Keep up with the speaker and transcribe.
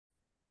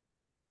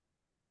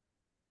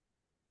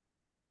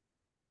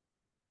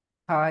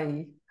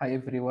Hi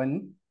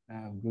everyone.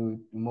 Good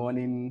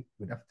morning,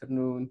 good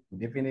afternoon,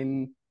 good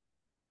evening.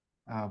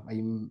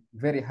 I'm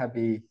very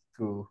happy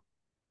to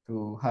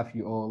have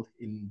you all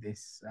in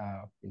this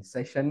in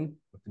session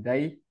for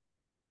today.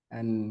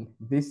 And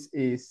this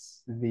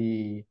is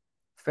the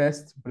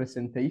first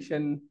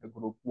presentation,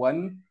 group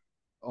one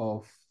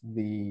of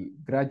the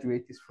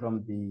graduates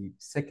from the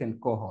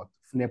second cohort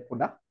of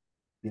Nebula.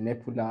 The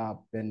Nebula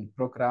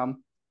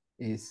program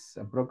is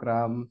a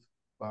program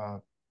uh,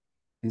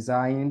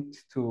 designed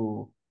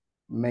to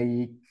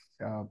make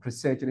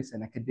researchers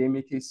and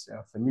academics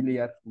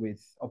familiar with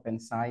open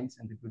science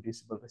and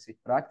reproducible research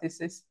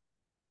practices.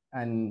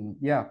 And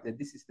yeah,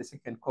 this is the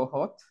second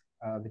cohort.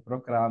 The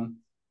program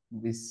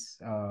is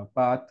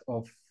part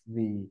of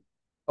the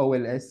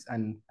OLS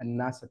and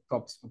NASA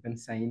TOPS Open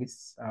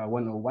Science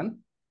 101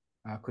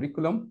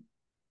 curriculum.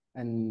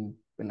 And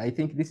I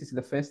think this is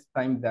the first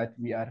time that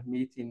we are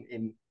meeting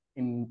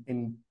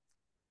in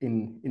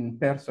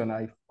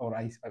person,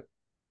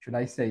 should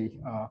I say,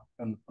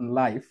 on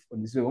live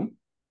on Zoom.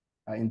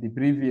 In the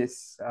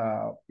previous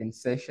in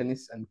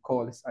sessions and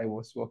calls, I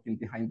was working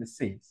behind the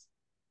scenes.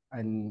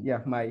 And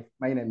yeah, my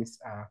name is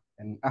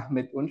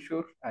Ahmed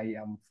Unshur. I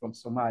am from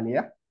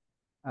Somalia.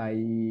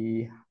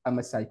 I am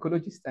a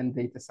psychologist and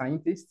data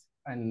scientist,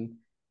 and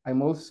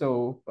I'm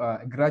also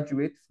a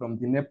graduate from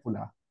the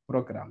Nebula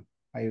program.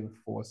 I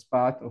was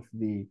part of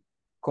the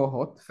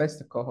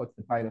first cohort,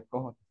 the pilot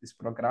cohort of this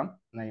program,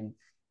 and I'm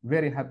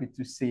very happy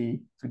to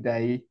see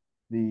today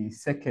the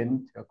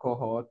second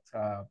cohort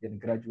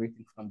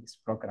graduating from this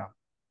program.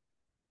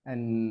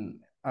 And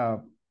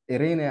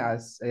Irene,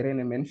 as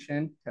Irene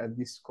mentioned,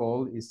 this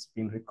call is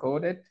being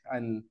recorded,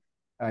 and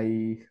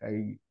I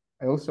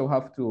also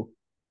have to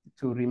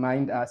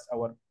remind us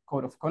our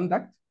code of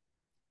conduct.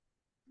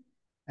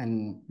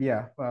 And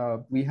yeah,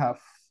 we have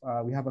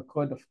a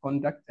code of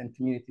conduct and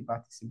community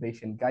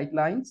participation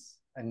guidelines,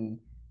 and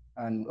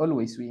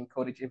always we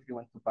encourage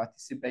everyone to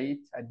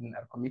participate and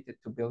are committed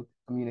to build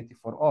community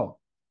for all.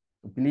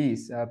 So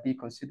please be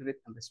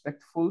considerate and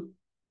respectful.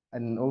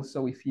 And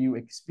also, if you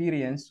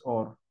experience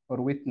or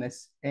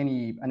witness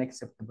any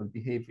unacceptable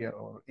behavior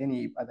or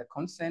any other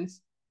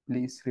concerns,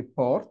 please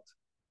report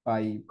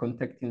by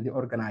contacting the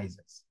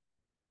organizers.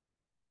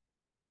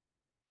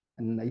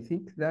 And I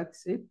think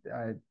that's it.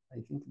 I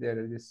think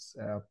there is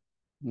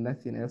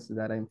nothing else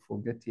that I'm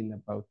forgetting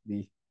about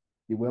the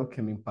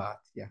welcoming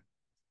part. Yeah.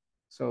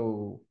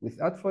 So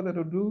without further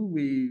ado,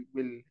 we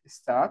will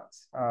start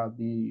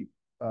the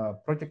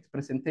project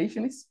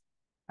presentations.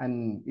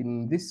 And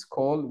in this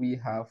call, we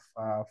have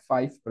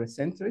 5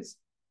 presenters,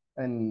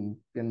 and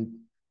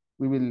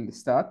we will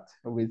start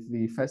with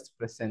the first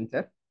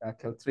presenter,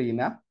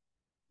 Kalterina.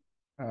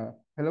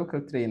 Hello,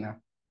 Kalterina.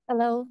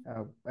 Hello.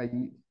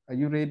 Are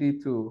you ready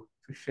to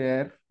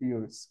share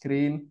your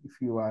screen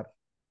if you are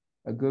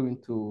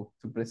going to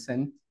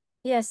present?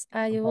 Yes,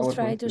 I will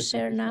try to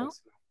share now.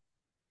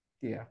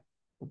 Yeah,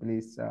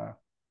 please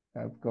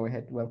go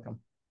ahead. Welcome.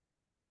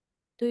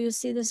 Do you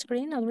see the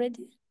screen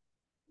already?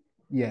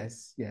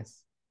 Yes. Yeah,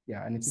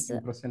 and it is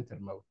in presenter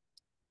mode.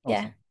 Awesome.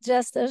 Yeah,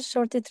 just a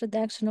short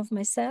introduction of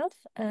myself.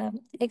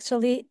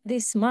 Actually,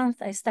 this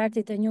month I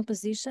started a new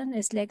position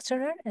as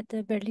lecturer at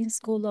the Berlin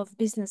School of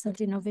Business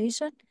and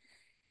Innovation.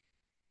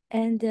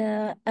 And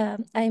I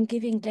am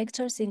giving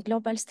lectures in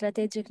global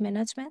strategic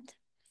management.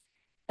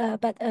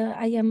 But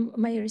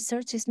my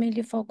research is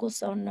mainly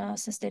focused on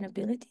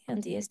sustainability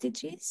and the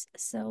SDGs.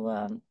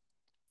 So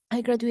I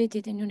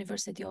graduated in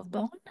University of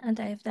Bonn, and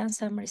I have done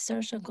some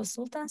research and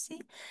consultancy.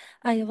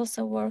 I have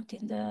also worked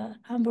in the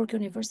Hamburg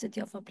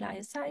University of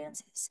Applied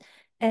Sciences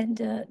and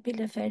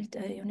Bielefeld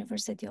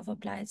University of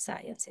Applied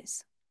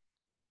Sciences.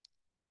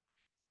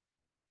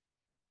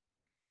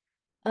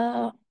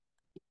 I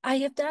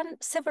have done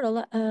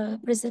several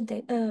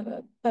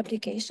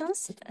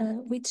publications,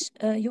 which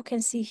you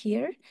can see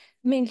here,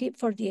 mainly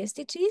for the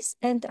SDGs,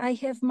 and I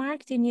have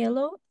marked in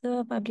yellow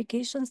the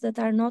publications that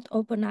are not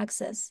open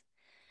access.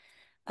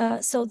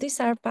 So these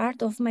are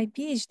part of my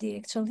PhD,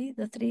 actually,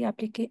 the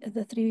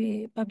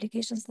three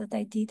publications that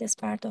I did as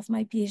part of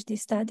my PhD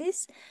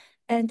studies.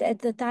 And at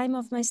the time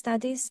of my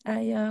studies,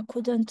 I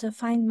couldn't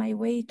find my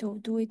way to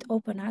do it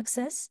open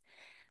access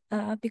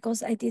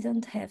because I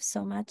didn't have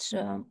so much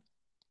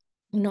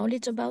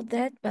knowledge about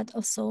that, but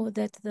also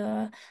that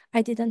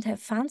I didn't have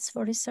funds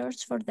for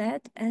research for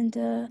that.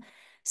 And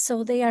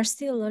so they are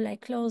still like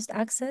closed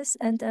access,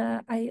 and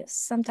I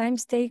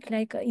sometimes take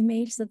like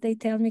emails that they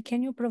tell me,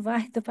 can you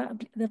provide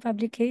the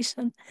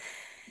publication?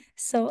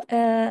 So,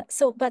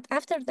 but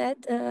after that,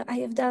 I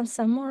have done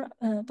some more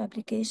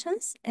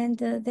publications, and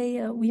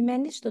we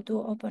managed to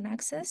do open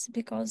access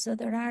because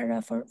there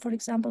are, for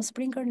example,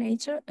 Springer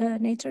Nature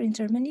in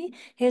Germany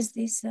has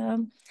this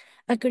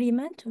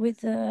agreement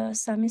with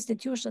some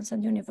institutions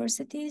and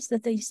universities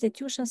that the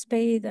institutions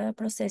pay the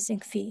processing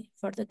fee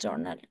for the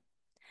journal.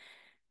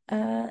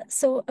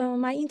 So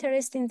my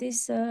interest in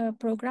this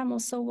program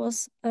also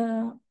was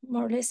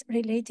more or less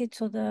related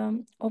to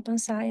the open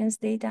science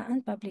data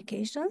and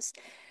publications.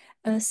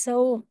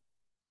 So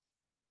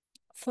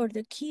for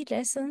the key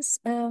lessons,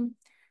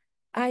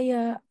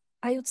 I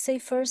would say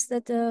first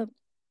that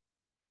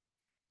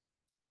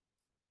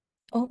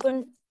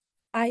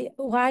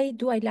why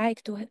do I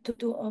like to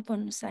do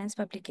open science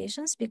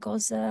publications?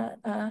 Because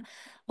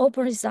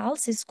open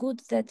results is good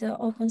that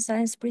open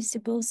science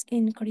principles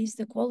increase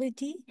the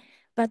quality,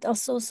 but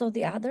also so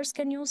the others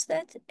can use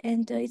that.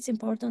 And it's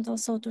important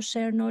also to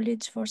share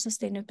knowledge for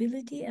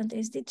sustainability and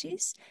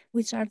SDGs,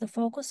 which are the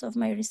focus of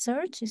my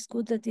research. It's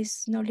good that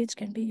this knowledge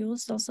can be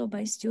used also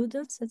by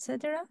students,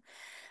 etc.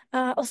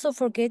 Also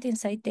for getting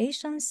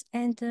citations,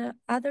 and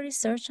other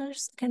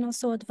researchers can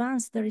also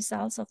advance the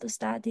results of the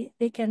study.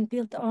 They can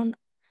build on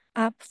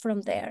up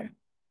from there.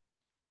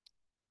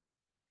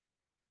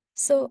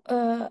 So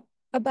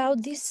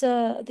about this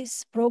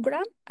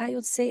program, I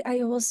would say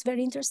I was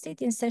very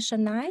interested in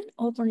session 9,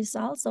 open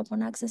results,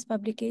 open access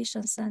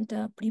publications, and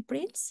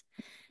preprints.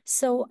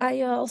 So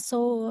I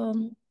also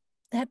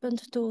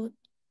happened to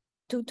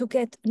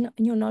get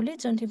new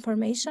knowledge and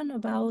information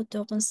about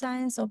open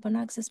science, open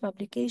access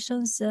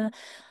publications,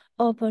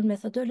 open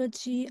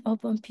methodology,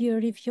 open peer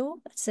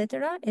review,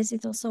 etc., as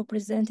it also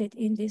presented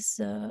in this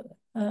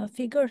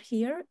figure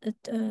here,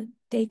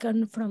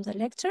 taken from the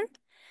lecture.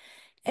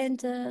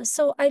 And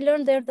so I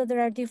learned there that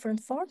there are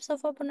different forms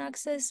of open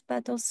access,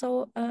 but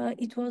also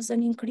it was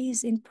an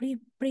increase in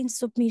preprint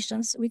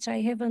submissions, which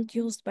I haven't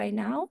used by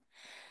now.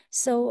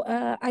 So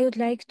I would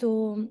like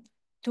to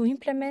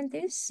implement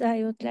this.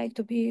 I would like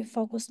to be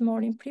focused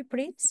more in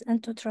preprints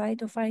and to try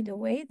to find a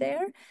way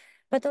there,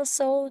 but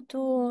also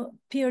to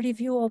peer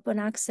review open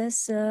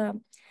access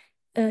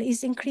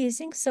is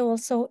increasing. So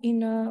also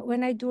in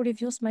when I do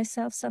reviews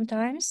myself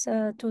sometimes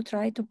to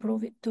try to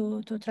prove it,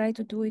 to try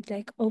to do it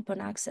like open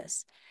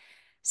access.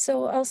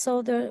 So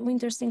also the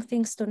interesting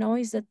things to know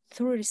is that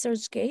through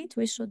ResearchGate,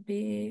 we should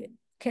be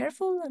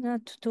careful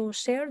not to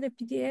share the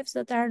PDFs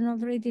that are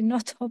already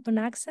not open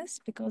access,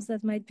 because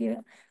that might be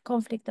a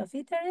conflict of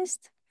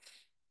interest.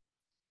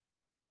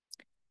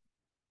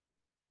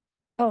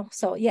 Oh,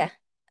 so yeah,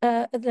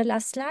 the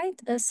last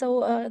slide.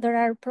 There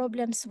are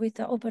problems with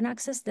open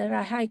access. There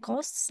are high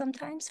costs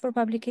sometimes for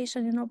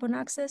publication in open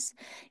access.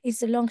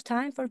 It's a long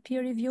time for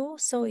peer review,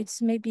 so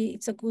maybe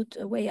it's a good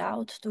way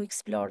out to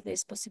explore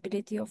this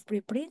possibility of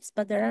preprints,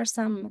 but there are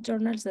some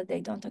journals that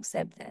they don't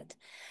accept that.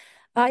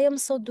 I am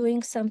also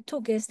doing some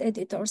 2 guest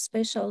editor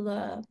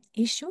special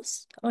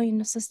issues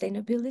on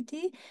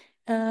sustainability.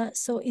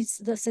 So it's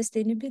the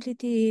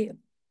sustainability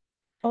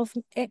of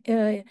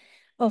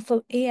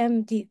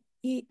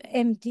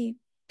EMDPI,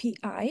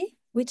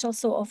 which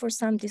also offers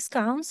some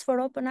discounts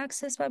for open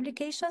access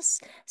publications.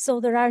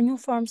 So there are new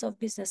forms of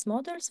business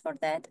models for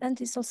that.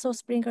 And it's also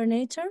Springer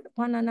Nature,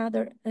 one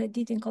another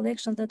editing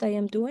collection that I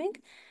am doing,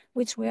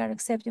 which we are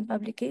accepting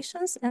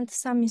publications, and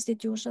some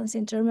institutions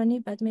in Germany,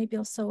 but maybe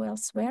also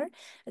elsewhere,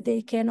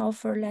 they can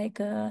offer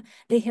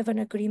they have an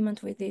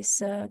agreement with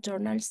this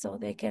journal, so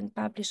they can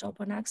publish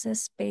open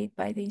access paid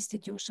by the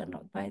institution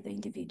or by the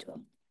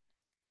individual.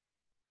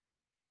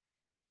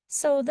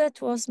 So that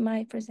was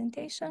my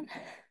presentation.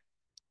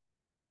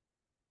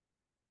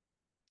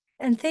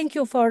 And thank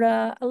you for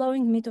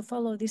allowing me to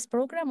follow this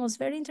program. It was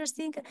very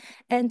interesting.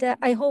 And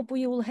I hope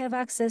we will have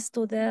access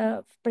to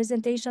the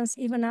presentations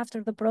even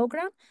after the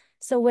program.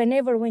 So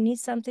whenever we need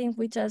something,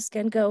 we just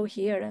can go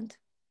here and.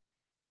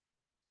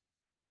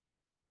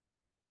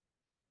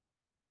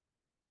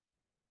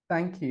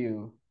 Thank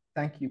you,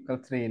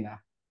 Kalterina,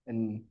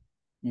 and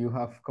you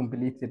have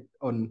completed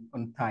on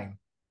time.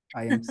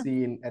 I am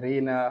seeing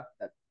Arena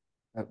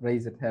that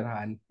raised her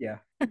hand. Yeah,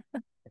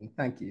 and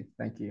thank you.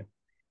 Thank you.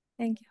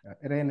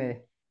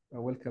 Irene,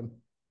 welcome.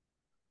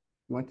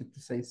 You wanted to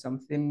say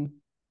something?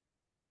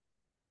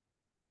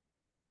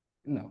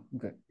 No,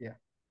 good. Yeah.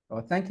 Oh,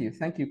 thank you,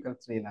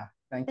 Kalterina.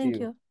 Thank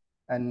you.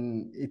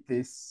 And it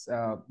is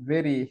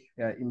very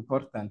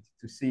important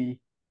to see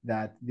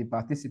that the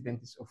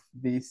participants of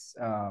this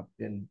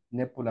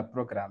Nebula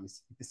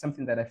programs, it is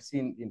something that I've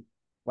seen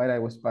while I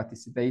was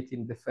participating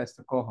in the first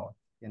cohort.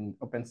 And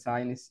open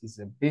science is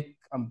a big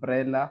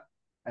umbrella,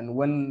 and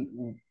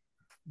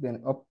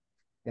then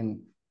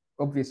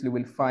obviously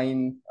we'll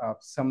find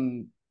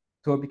some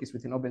topics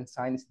within open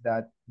science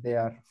that they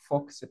are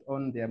focused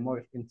on, they are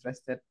more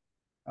interested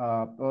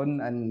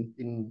on,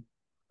 and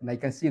I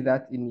can see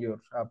that in your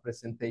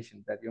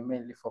presentation that you're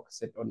mainly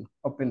focused on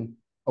open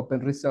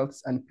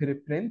results and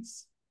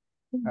preprints.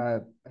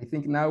 I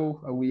think now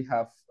we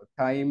have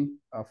time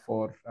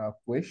for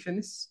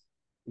questions.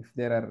 If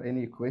there are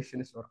any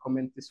questions or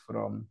comments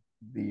from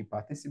the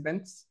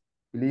participants,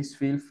 please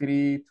feel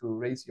free to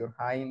raise your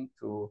hand,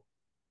 to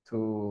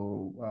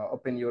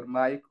open your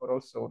mic, or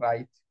also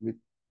write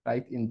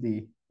in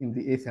the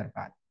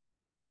Etherpad.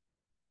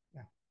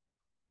 Yeah.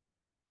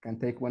 Can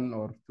take 1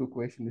 or 2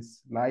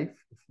 questions live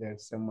if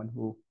there's someone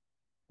who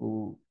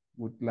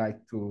would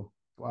like to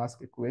ask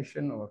a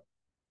question or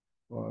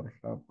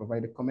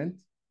provide a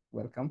comment.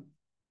 Welcome.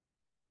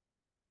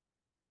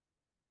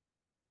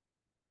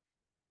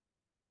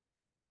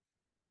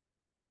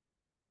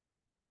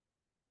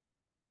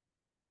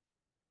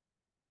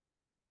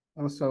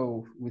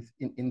 Also,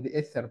 in the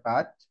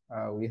Etherpad,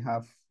 we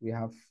have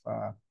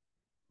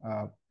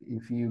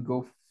If you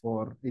go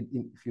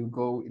if you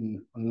go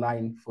in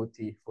online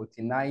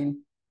 49,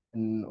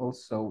 and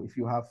also if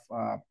you have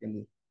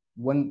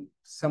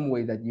some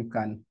way that you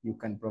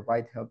can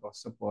provide help or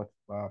support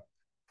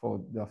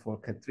for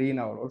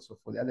Katrina or also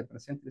for the other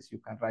presenters, you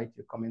can write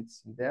your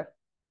comments in there.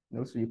 And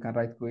also you can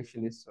write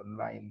questions on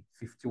line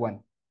 51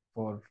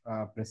 for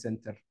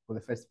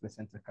the first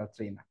presenter,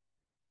 Kalterina.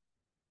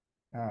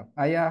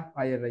 Aya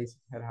raised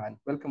her hand.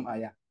 Welcome,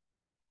 Aya.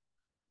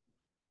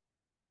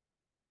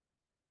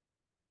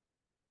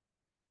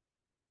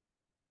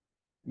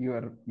 You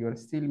are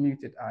still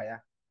muted, Aya.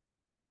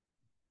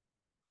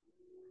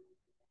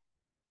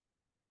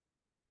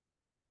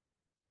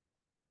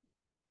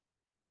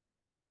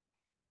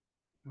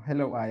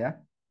 Hello, Aya.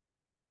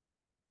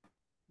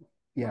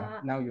 Yeah,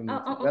 now you're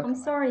muted. Welcome, I'm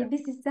sorry, Aya.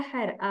 this is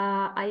Sahar.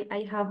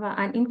 I have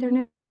an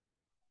internet.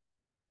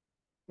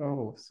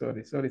 Oh,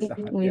 sorry,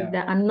 Sahar. With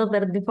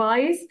another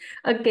device.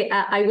 Okay,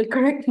 I will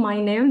correct my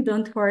name.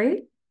 Don't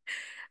worry.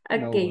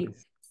 Okay. No,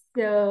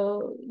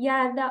 So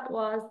yeah, that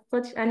was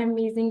such an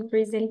amazing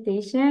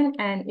presentation,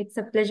 and it's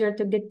a pleasure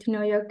to get to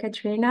know you,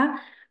 Katrina.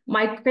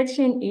 My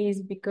question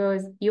is,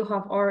 because you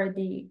have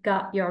already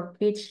got your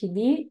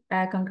PhD,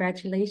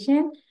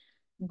 congratulations.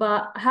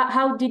 But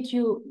how did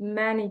you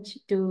manage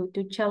to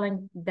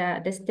challenge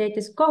the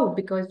status quo?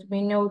 Because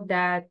we know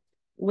that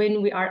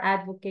when we are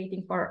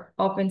advocating for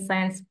open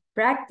science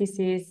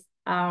practices,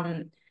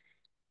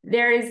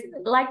 there is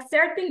like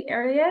certain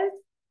areas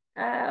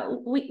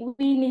we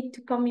need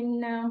to come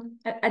in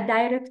a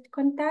direct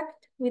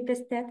contact with the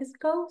status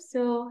quo.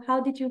 So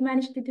how did you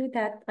manage to do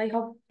that? I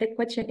hope the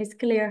question is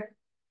clear.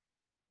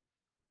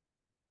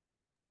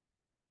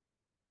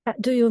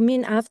 Do you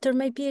mean after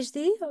my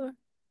PhD or?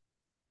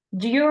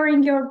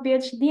 During your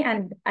PhD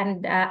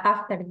and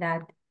after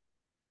that?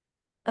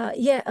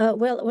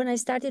 Well, when I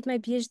started my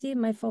PhD,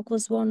 my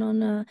focus was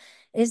on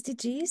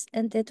SDGs,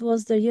 and that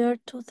was the year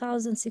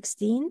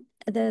 2016.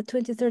 The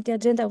 2030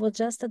 agenda was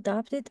just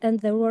adopted, and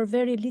there were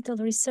very little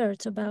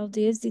research about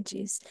the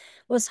SDGs.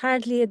 Was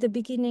hardly at the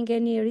beginning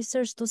any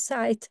research to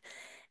cite.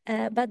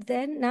 But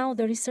then now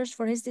the research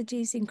for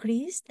SDGs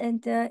increased,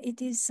 and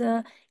it is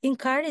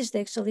encouraged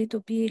actually to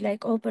be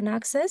like open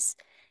access.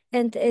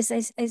 And as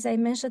I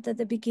mentioned at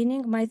the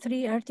beginning, my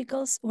 3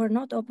 articles were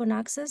not open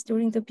access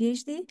during the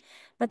PhD,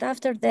 but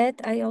after that,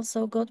 I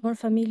also got more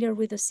familiar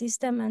with the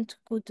system and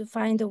could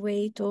find a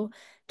way to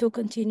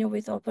continue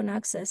with open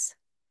access.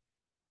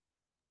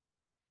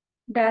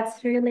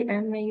 That's really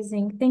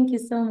amazing. Thank you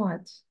so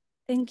much.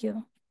 Thank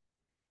you.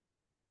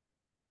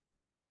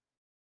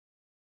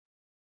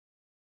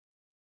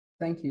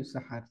 Thank you,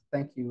 Sahar.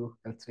 Thank you,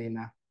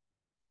 Kalterina.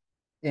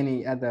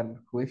 Any other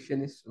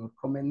questions or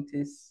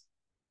comments?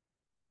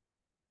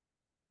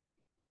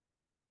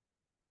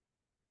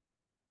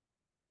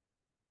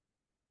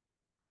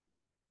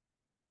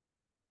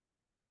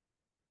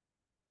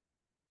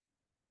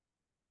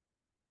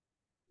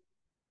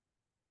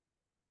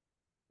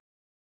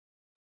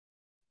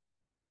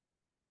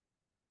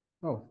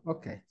 Oh,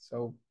 okay.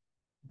 So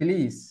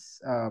please,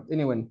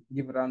 anyone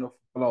give a round of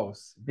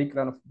applause, big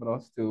round of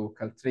applause to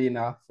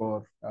Kalterina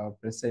for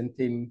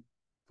presenting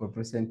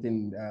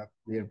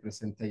their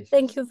presentation.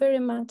 Thank you very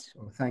much.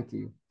 Oh, thank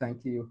you.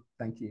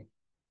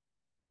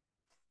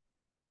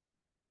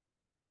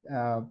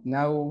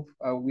 Now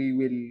we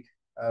will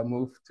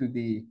move to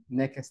the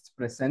next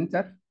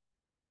presenter,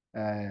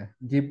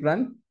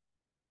 Gibran.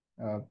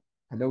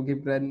 Hello,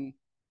 Gibran.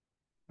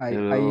 I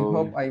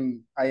hope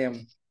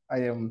I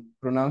am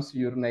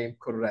pronouncing your name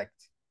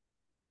correct.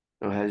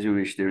 As you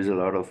wish, there's a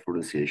lot of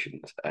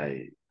pronunciations.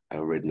 I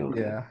already know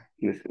that.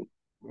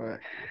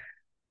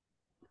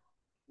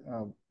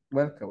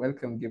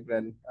 Welcome,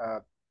 Gibran.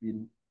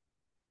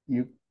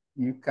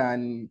 You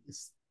can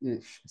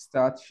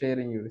start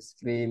sharing your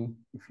screen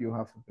if you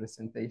have a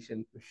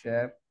presentation to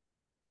share.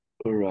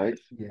 All right.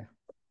 Yeah.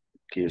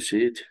 Can you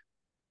see it?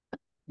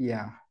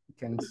 Yeah, you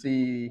can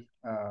see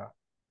a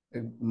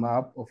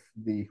map of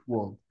the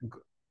world,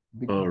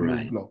 big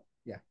blue globe.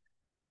 Yeah.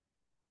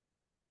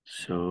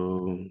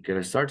 So can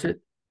I start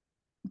it?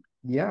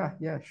 Yeah,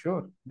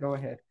 sure. Go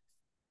ahead.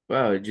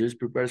 Well, I just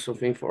prepared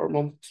something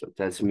formal. So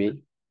that's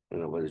me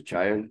when I was a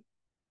child.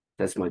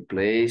 That's my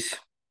place.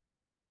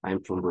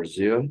 I'm from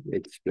Brazil.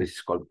 This place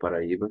is called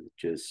Paraíba,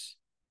 just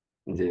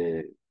in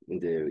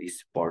the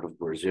east part of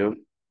Brazil.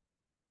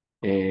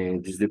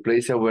 And this is the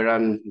place where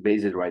I'm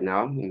based right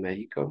now in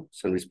Mexico,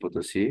 San Luis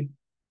Potosí.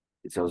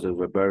 It's also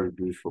a very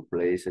beautiful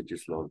place. I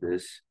just love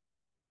this.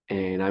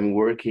 And I'm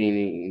working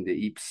in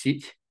the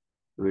IPSIT,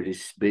 which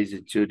is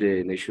based to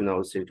the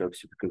National Center of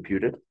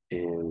Supercomputer.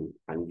 And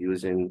I'm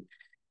using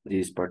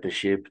this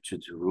partnership to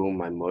run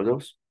my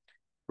models.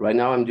 Right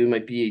now I'm doing my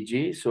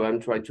PhD, so I'm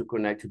trying to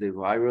connect the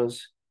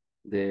virus,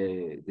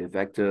 the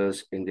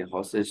vectors, and the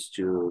hosts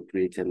to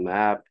create a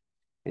map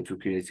and to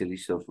create a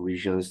list of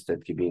regions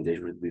that can be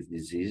endangered with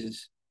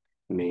diseases,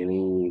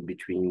 mainly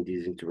between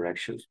these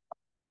interactions.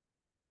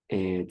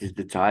 And this is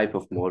the type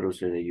of models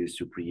that I use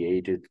to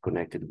create it,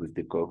 connected with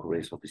the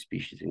co-occurrence of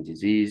species and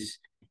disease,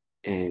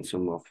 and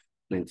some of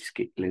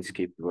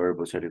landscape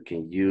variables that you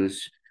can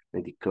use,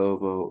 and the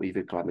cover,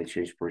 even climate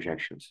change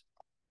projections.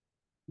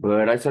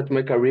 But I started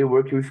my career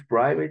working with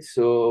primates,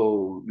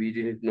 so we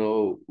didn't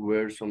know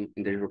where some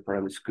endangered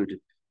primates could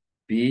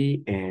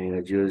be, and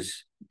I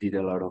just did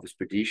a lot of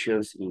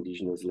expeditions in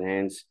indigenous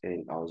lands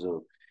and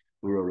also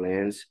rural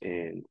lands,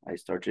 and I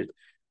started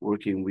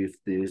working with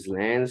these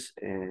lands,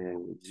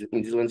 and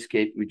in this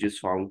landscape we just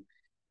found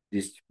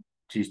these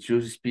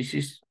two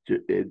species.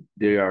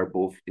 They are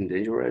both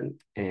endangered,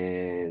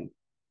 and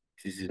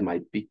this is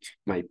my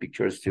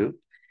pictures too.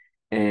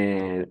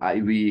 And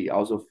we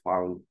also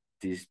found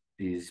these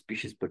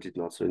species, but it's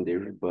not so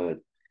endangered. But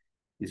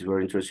it's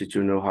very interesting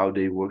to know how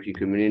they work in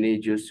community,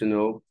 just to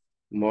know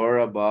more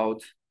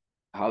about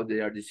how they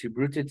are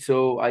distributed.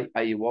 So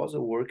I was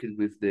working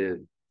with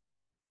the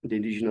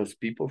indigenous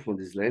people from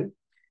this land,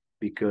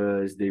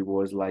 because they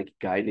was like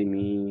guiding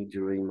me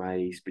during my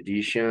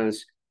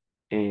expeditions.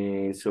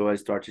 And so I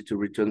started to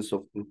return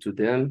something to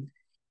them,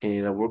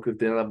 and I work with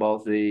them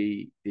about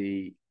the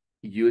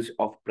use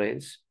of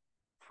plants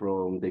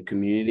from the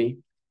community.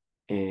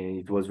 And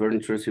it was very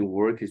interesting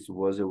work. It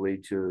was a way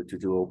to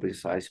do open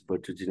science,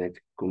 but to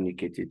connect,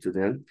 communicate it to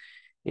them.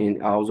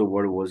 And also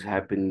what was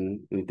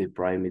happening with the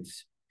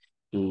primates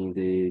in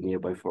the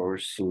nearby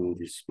forests in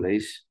this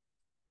place.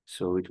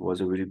 So it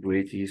was a really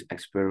great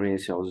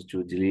experience also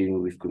to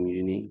dealing with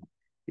community.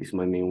 It's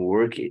my main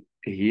work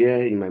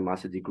here in my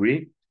master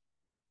degree.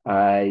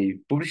 I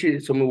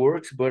published some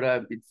works, but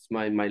it's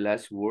my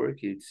last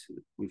work. It's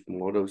with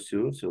models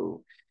too.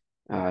 So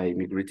I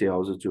migrated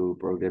also to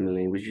programming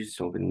languages,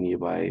 something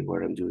nearby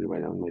where I'm doing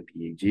right now my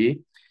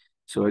PhD.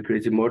 So I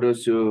created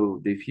models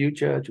to the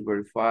future to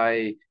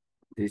verify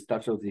the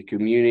status of the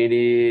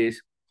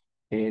communities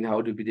and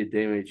how to be the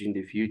damage in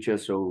the future.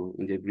 So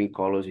in the green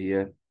colors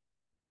here,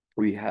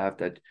 we have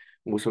that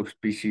most of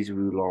species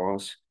will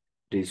lose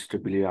the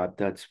stability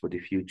habitats for the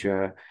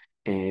future,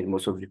 and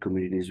most of the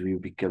communities will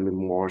become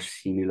more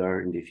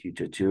similar in the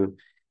future too.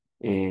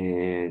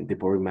 And the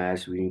body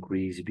mass will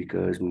increase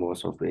because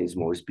most of the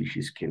small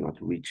species cannot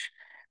reach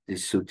the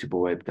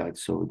suitable habitat,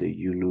 so that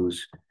you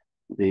lose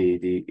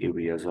the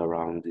areas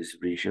around these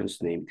regions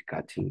named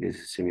Caatinga,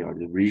 this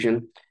semi-arid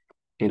region.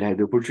 And I had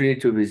the opportunity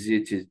to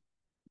visit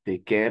the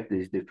camp,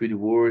 the field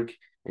work,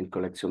 and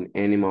collect some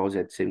animals.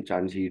 At the same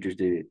time, here's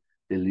the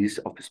list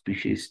of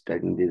species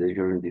that in the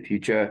danger in the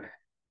future,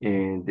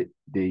 and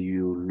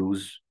you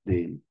lose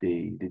the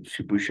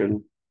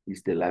distribution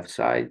is the left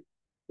side,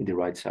 and the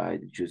right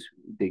side just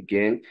the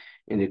gain,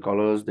 and the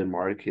colors the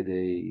mark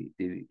the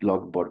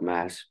log board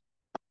mass.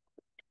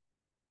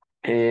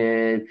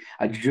 And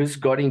I just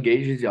got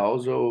engaged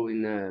also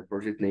in a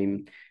project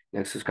named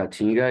Nexus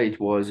Caatinga. It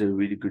was a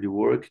really good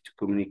work to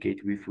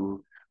communicate with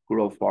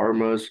rural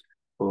farmers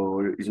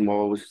or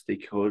small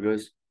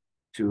stakeholders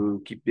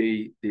to keep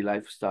the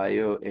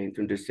lifestyle and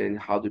to understand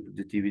how the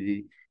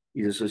productivity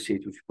is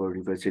associated with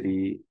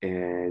biodiversity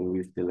and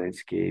with the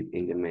landscape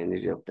and the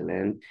management of the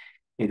land.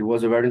 It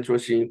was a very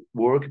interesting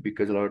work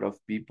because a lot of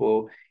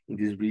people in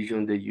this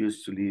region, they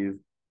used to live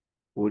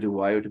or the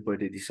wild, but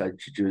they decided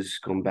to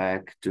just come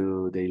back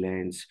to their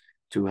lands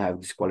to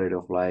have this quality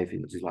of life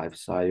in this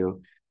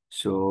lifestyle.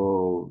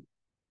 So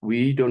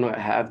we do not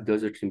have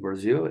deserts in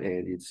Brazil,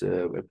 and it's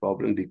a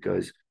problem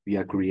because we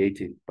are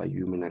created by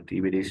human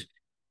activities.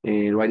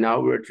 And right now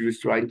we're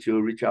just trying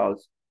to reach out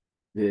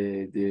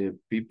the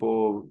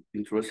people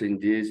interested in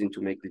this and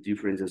to make the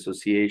different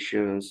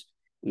associations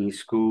in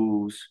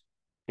schools,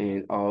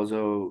 and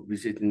also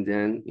visiting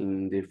them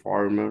in the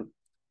farmer.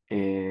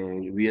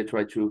 And we are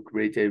trying to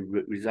create a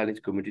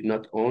resilient community,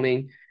 not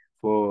only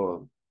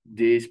for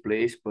this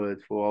place,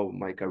 but for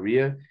my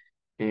career.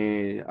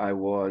 And I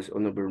was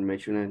honorable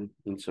mentioned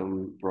in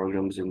some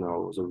programs, and I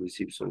also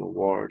received some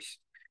awards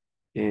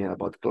and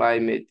about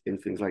climate and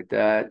things like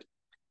that.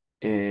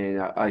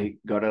 And I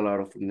got a lot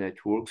of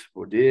networks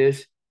for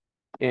this.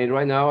 And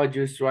right now, I'm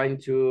just trying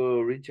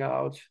to reach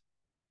out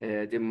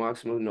the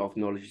maximum of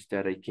knowledge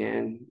that I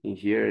can in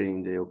here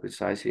in the open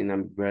science, and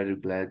I'm very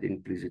glad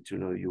and pleased to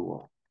know you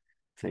all.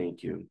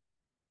 Thank you.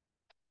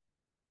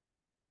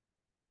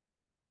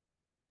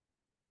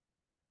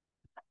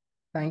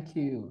 Thank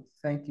you.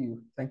 Thank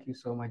you. Thank you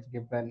so much,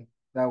 Gibran.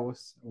 That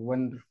was a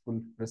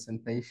wonderful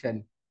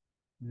presentation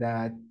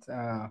that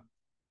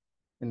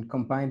and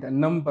combined a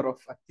number of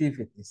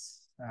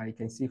activities. You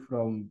can see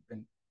from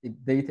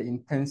data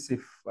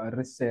intensive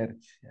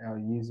research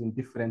using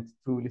different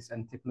tools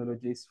and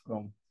technologies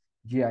from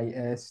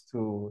GIS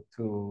to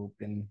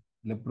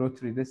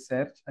laboratory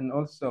research. And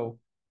also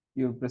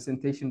your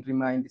presentation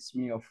reminds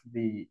me of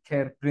the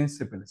care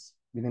principles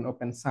within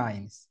open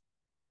science.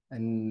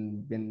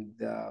 And then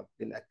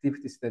the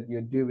activities that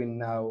you're doing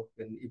now,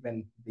 and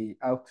even the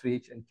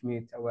outreach and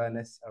community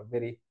awareness are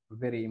very,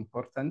 very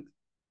important.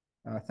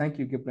 Thank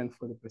you, Gibran,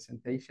 for the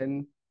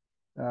presentation.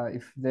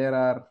 If there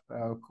are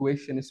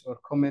questions or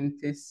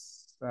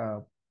comments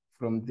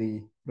from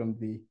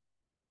the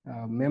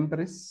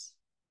members,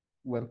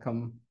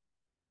 welcome.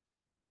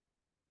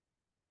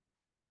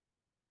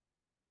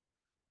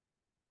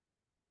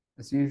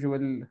 As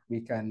usual,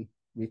 we can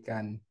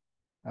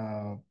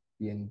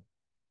we can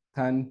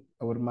turn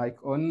our mic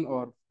on,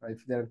 or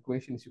if there are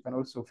questions, you can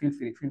also feel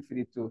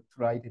free to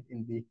write it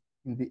in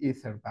the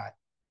Etherpad.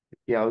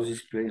 Yeah, I was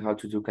explaining how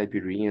to do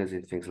caipirinhas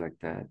and things like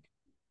that.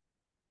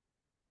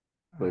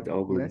 But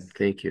all good. Yes.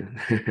 Thank you.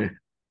 Yeah.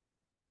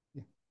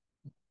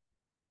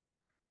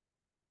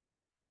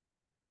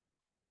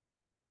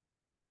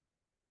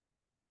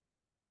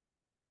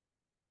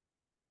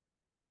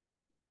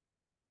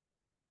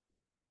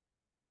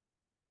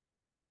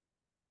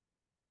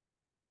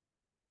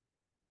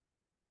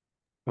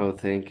 Oh,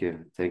 thank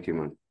you. Thank you,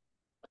 man.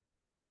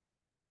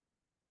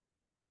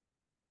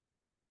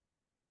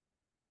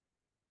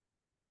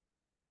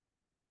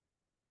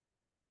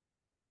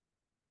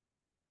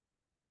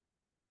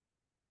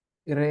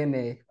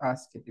 Irene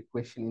asked a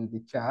question in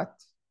the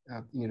chat.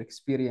 In your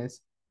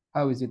experience,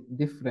 how is it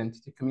different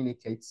to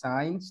communicate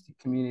science to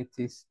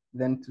communities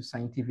than to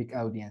scientific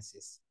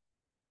audiences?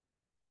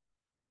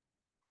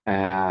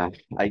 I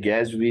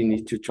guess we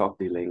need to talk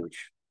the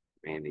language,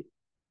 mainly,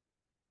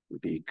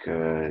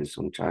 because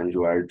sometimes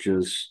you are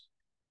just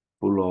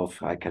full of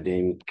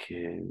academic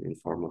and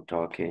informal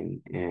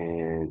talking,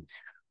 and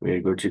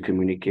we're going to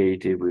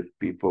communicate it with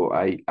people.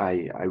 I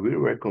will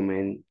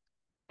recommend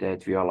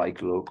that we are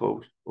like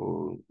locals,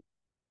 or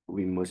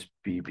we must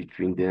be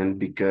between them,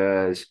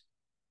 because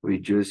we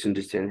just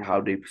understand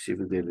how they perceive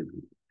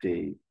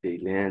the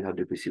land, how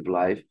they perceive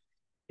life,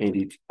 and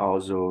it's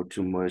also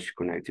too much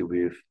connected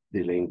with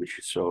the language.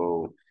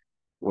 So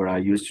what I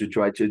used to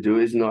try to do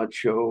is not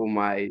show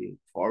my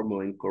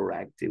formal and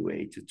correct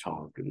way to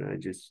talk, and I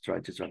just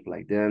try to talk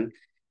like them.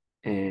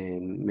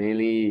 And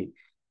mainly,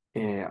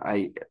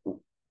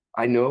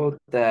 I know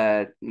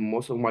that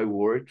most of my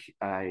work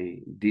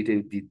I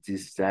didn't did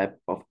this step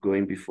of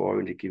going before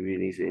in the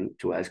communities and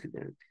to ask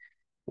them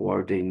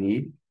what they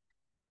need,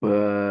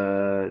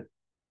 but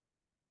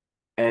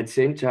at the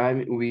same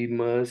time we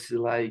must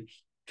like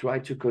try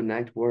to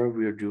connect what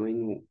we're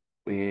doing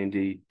and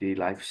the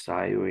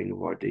lifestyle and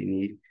what they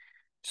need.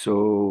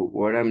 So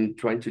what I'm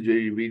trying to do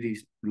is really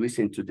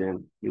listen to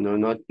them,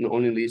 not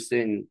only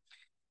listen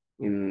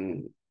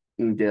in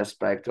the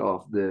aspect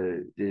of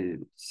the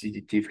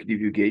scientific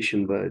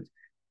divulgation, but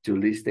to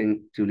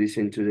listen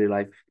to their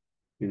life,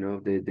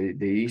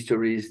 the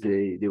histories,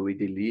 the way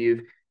they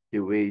live, the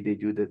way they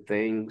do the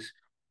things,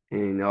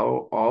 and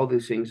all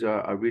these things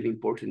are really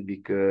important,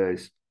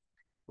 because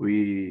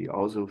we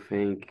also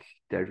think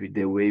that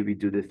the way we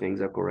do the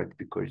things are correct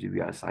because we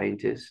are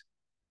scientists,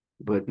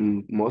 but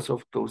most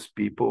of those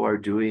people are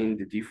doing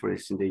the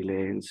difference in their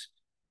lands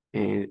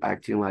and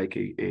acting like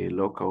a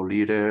local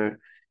leader,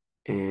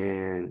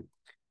 and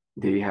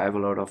they have a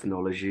lot of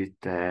knowledge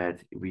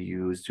that we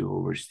use to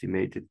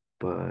overestimate it,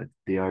 but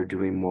they are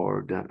doing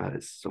more than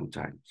us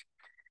sometimes.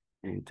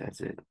 And that's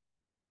it.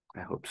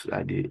 I hope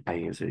I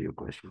answered your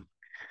question.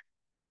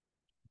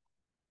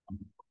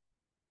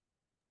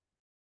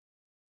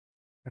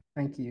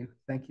 Thank you,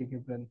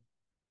 Gibran.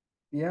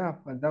 Yeah,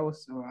 well, that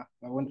was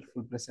a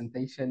wonderful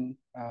presentation.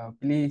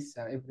 Please,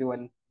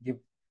 everyone, give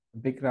a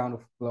big round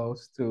of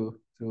applause to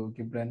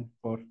Gibran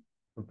for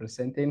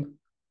presenting.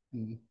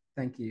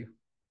 Thank you.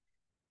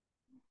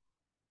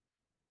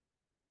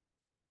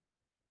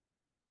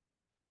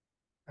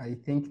 I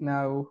think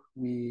now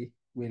we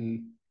will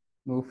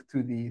move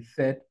to the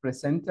third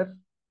presenter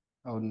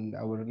on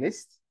our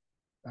list,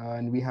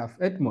 and we have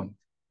Edmond.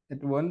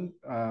 Edmond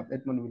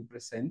will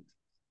present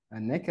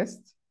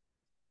next.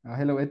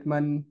 Hello,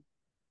 Edmond.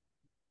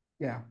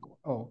 Yeah.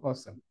 Oh,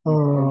 awesome. We've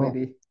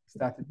already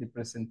started the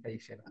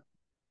presentation.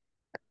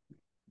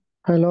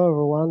 Hello,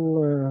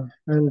 everyone,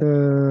 and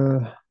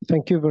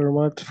thank you very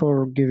much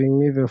for giving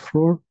me the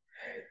floor.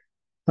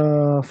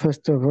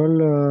 First of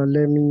all,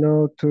 let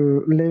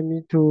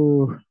me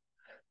to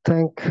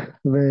thank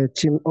the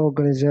team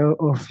organizer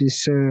of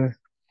this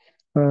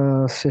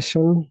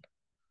session,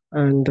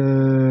 and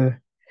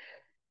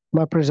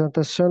my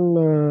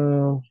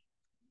presentation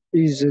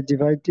is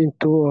divided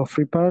into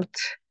three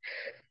parts.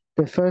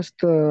 The first,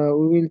 we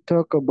will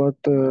talk about.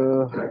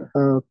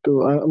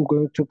 I'm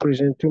going to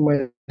present to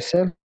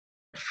myself,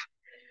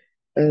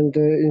 and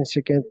in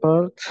second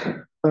part,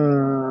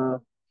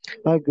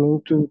 I'm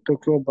going to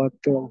talk about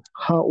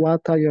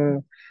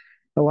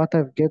what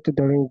I've get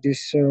during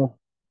this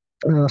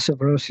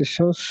several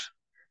sessions,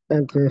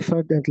 and the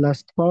third and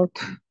last part,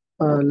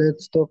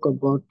 let's talk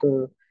about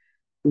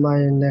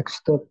my next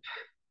step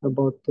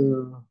about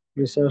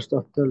research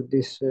after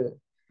this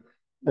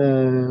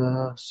after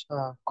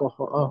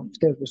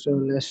this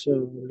OLS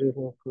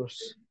learning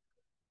course.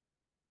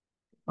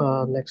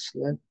 Next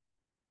slide.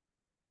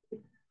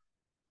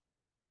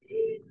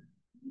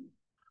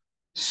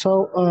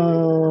 So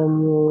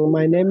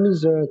my name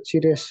is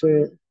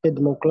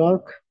Edmond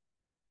Clark,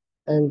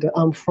 and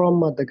I'm from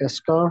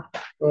Madagascar.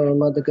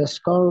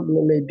 Madagascar,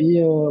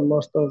 maybe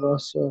most of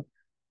us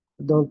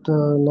don't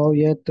know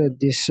yet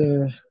this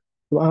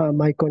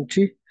my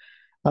country.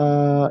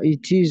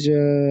 It is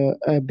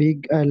a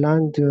big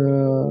island,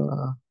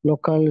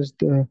 local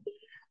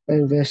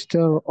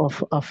investor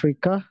of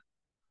Africa,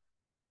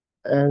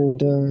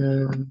 and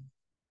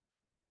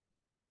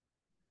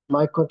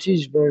My country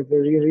is very,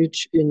 very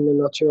rich in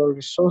natural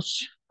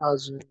resource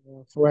as a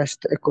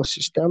forest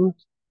ecosystem,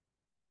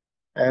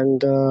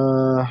 and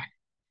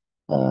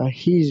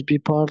he is be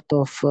part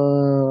of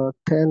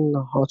 10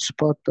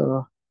 hotspot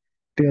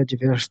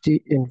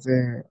biodiversity in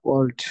the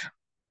world.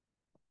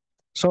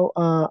 So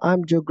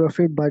I'm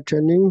geography by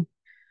training.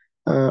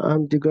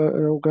 I'm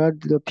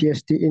grad the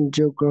PhD in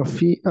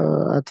geography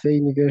at the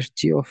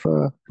University of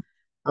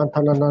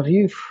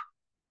Antananarivo.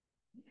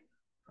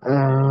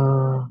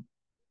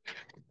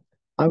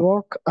 I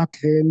work at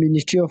the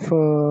Ministry of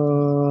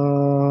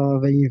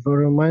the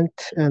Environment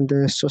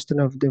and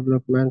Sustainable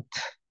Development,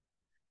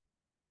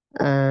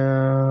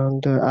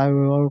 and I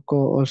work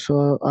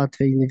also at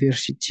the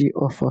University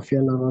of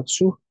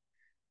Fianarantsoa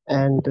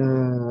and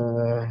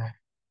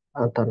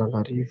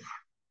Antananarivo.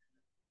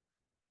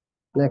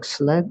 Next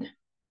slide.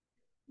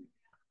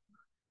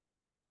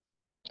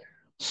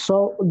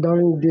 So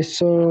during this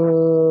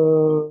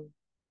time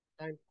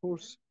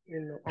course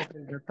in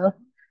open data,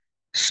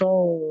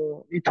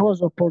 so it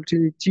was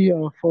opportunity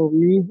for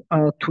me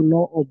to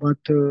know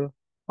about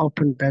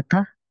open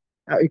data.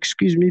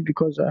 Excuse me,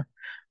 because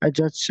I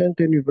just sent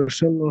a new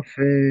version of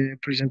a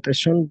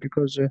presentation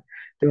because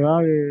there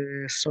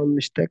are some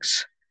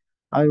mistakes.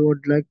 I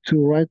would like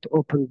to write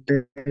open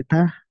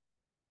data,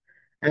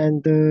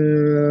 and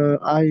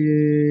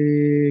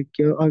I've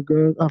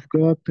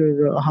got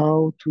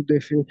how to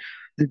define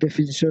the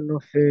definition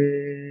of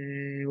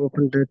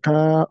open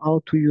data,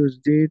 how to use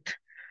it,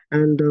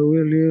 and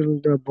we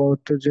learned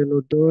about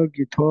Zenodo,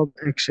 GitHub,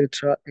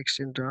 etc.,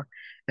 etc.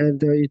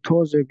 And it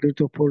was a great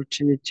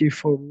opportunity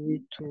for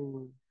me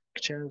to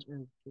exchange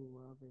and to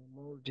have a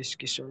more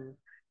discussion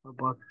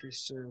about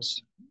this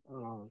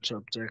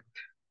subject.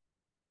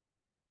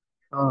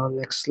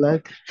 Next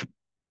slide.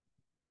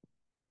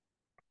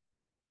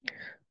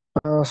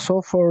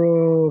 So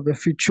for the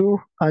future,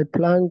 I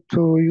plan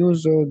to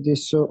use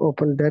this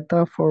open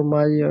data for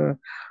my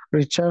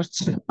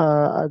research.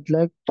 I'd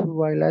like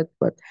to highlight,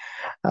 but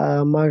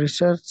my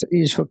research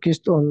is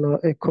focused on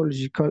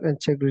ecological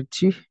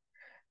integrity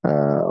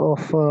of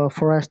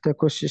forest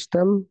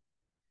ecosystem.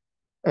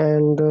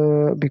 And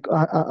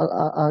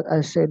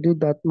I said it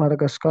that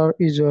Madagascar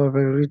is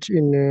very rich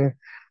in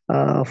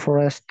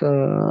forest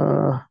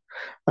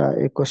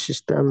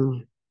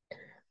ecosystem,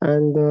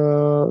 and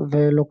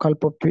the local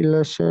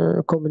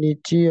population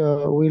community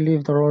we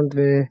live around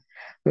the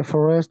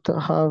forest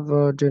have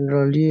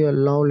generally a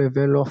low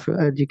level of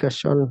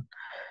education,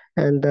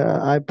 and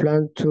I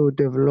plan to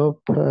develop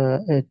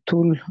a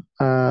tool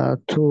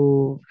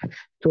to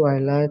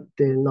highlight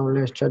the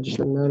knowledge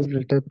traditional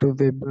related to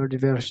the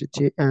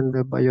biodiversity and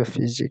the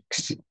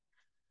biophysics.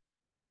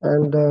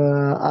 And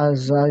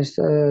as I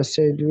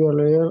said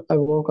earlier, I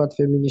work at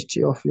the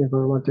Ministry of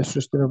Environment and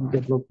Sustainable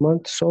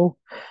Development. So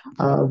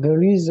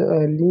there is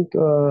a link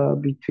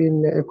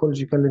between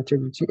ecological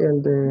integrity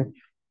and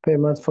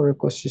payment for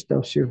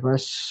ecosystem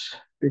service,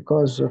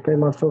 because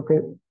payment for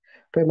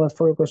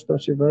ecosystem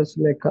service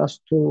make us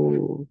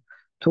to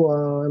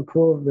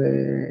improve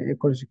the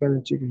ecological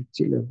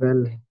integrity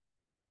level.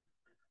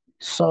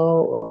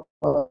 So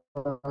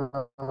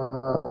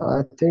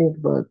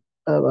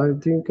I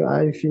think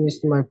I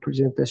finished my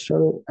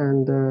presentation,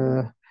 and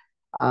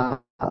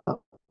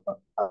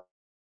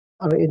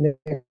in the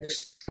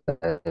next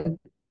slide,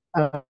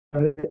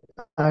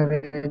 I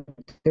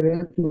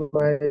reiterate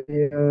my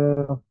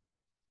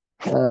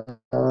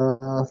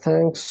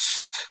thanks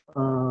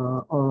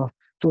to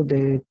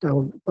the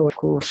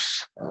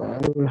course.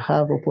 We will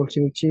have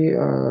opportunity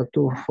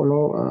to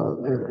follow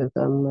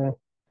them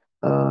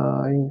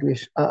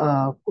English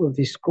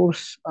this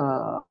course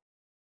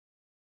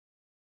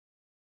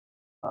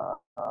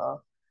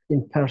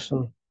in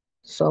person.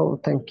 So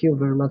thank you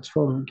very much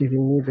for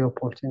giving me the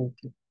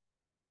opportunity.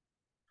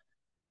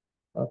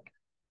 Okay.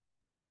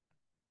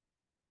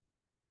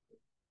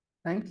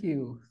 Thank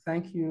you,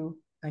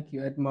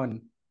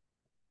 Edmond.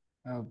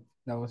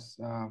 That was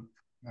a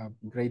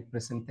great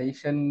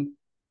presentation,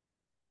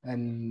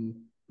 and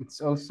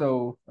it's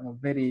also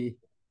very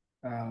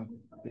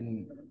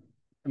been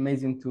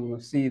amazing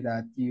to see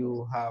that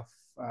you have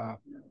a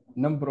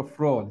number of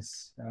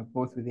roles,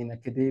 both within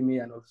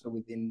academia and also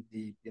within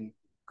the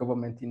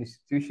government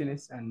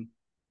institutions, and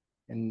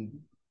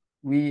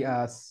we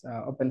as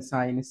open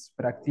science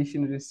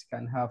practitioners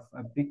can have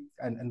a big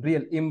and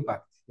real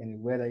impact,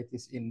 whether it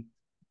is in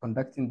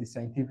conducting the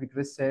scientific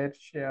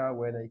research,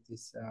 whether it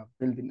is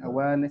building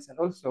awareness, and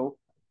also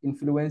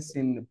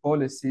influencing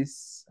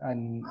policies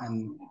and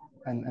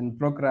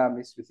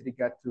programs with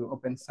regard to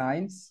open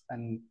science.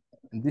 And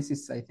this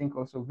is, I think,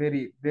 also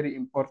very, very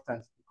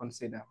important to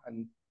consider.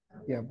 And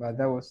yeah, but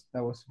that was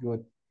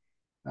good.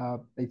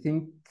 I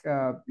think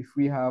if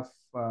we have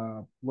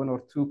one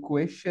or two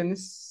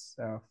questions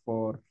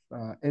for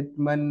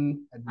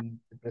Edmond and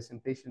the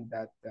presentation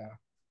that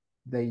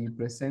they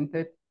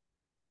presented,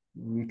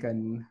 we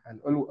can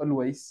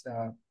always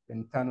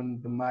can turn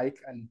on the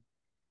mic and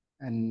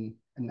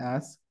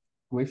ask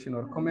question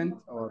or comment,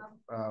 or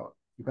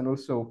you can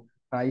also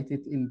write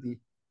it in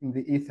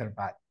the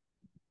etherpad.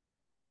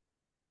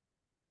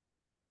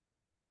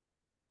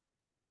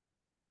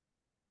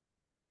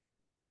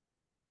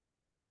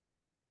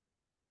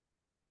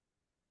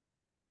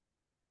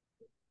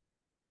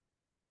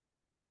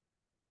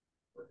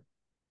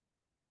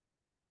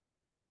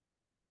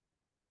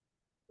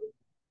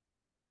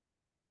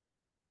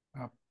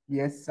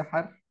 Yes,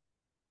 Sahar,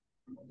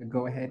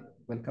 go ahead.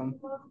 Welcome.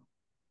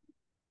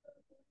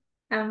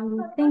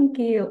 Thank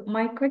you.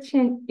 My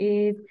question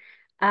is,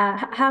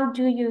 how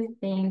do you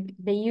think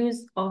the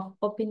use of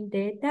open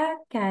data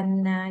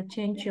can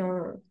change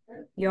your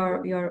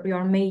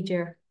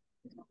major?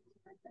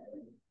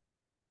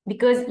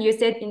 Because you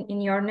said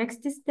in your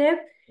next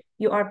step,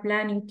 you are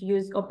planning to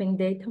use open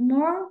data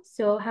more.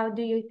 So how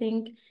do you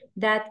think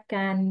that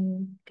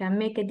can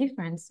make a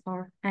difference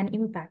or an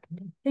impact?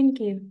 Thank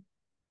you.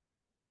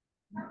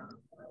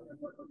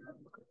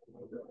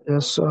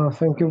 Yes,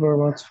 thank you very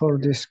much for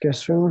this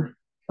question.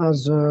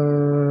 As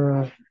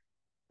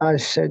I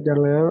said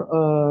earlier,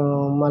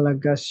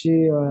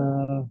 Malagasy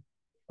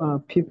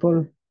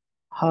people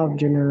have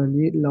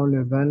generally low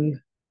level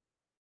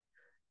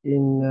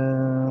in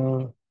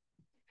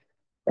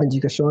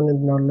education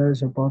and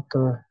knowledge about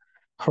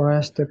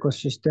forest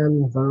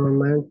ecosystem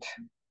environment.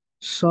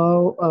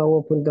 So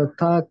open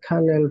data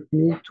can help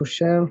me to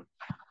share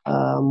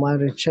my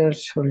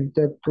research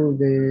related to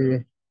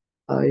the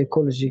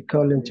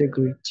ecological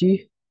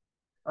integrity.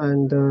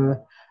 And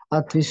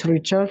at this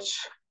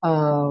research,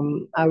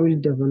 I will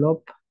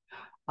develop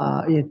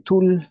a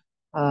tool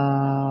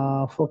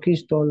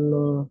focused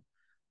on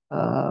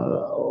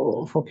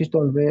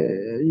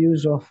the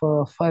use of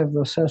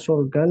 5 sensor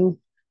organs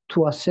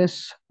to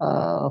assess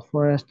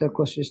forest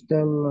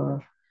ecosystem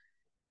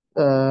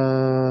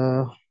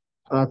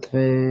at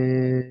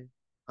the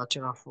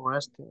natural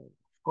forest, of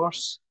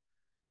course.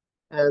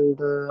 And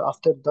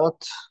after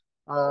that,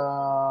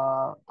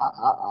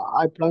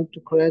 I plan to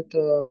create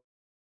a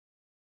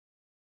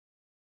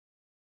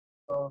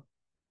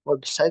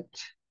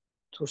website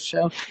to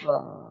share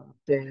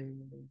the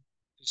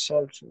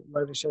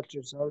my research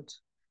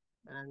results,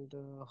 and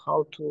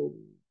how to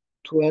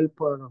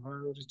help our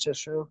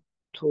researcher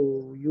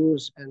to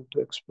use and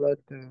to exploit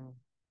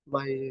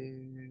my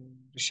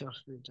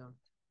research result.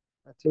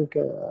 I think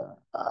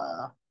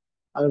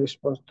I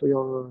respond to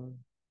your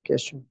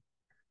question.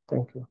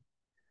 Thank you.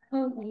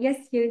 Oh,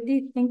 yes, you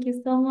did. Thank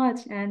you so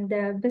much, and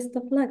best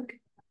of luck.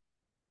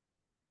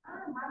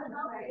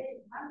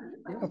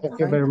 Yeah, Thank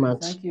you very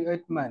much. Thank you,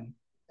 Edmond.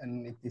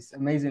 And it is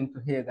amazing to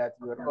hear that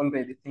you are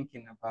already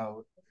thinking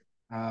about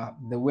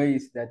the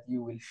ways that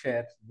you will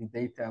share the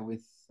data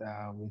with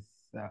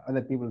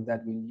other people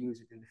that will use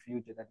it in the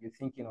future, that you're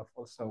thinking of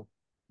also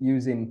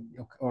using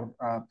or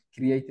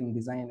creating,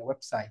 design a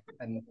website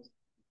and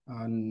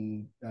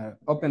on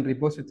open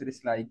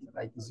repositories like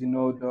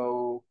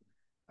Zenodo,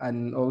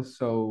 and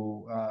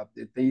also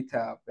the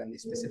data and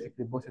specific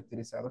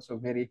repositories are also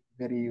very,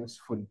 very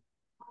useful.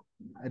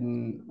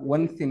 And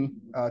one thing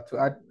to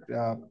add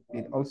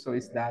it also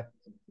is that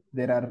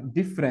there are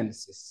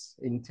differences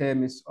in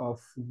terms of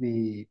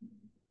the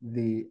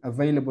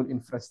available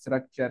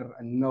infrastructure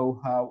and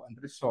know-how and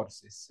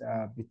resources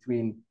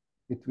between,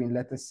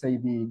 let us say,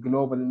 the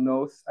global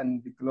north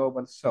and the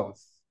global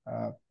south.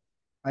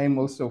 I am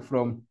also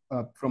from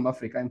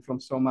Africa. I'm from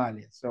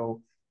Somalia.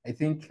 So I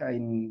think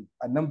in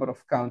a number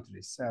of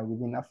countries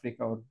within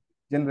Africa, or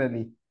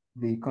generally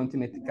the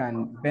continent,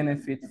 can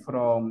benefit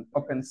from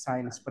open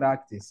science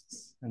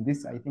practices. And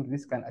this, I think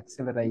this can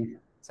accelerate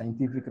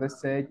scientific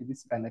research.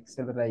 This can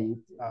accelerate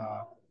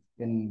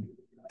in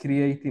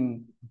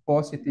creating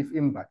positive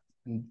impact.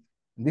 And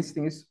this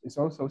thing is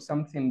also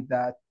something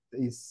that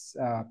is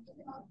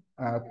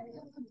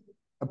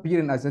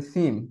appearing as a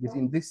theme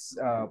within this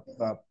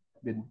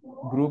the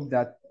group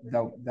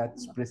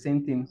that's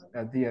presenting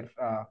their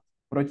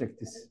project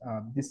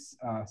this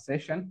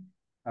session,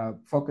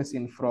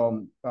 focusing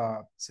from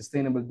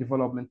sustainable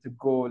development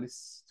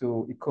goals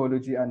to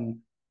ecology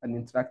and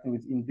interacting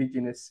with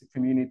indigenous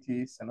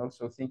communities, and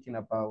also thinking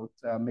about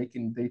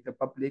making data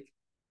public.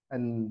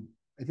 And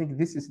I think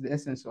this is the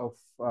essence of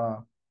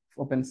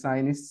open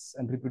science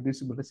and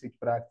reproducible research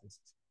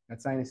practices.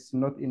 That science is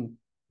not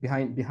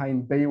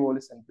behind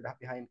paywalls and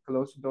behind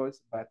closed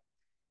doors, but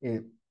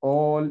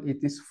all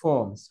it is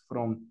forms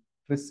from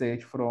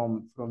research,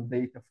 from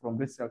data, from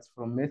results,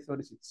 from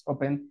methods. It's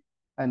open,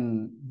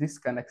 and this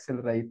can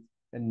accelerate.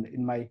 And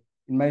in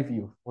my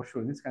view, for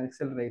sure, this can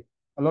accelerate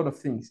a lot of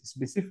things,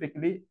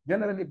 specifically,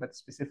 generally, but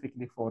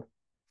specifically for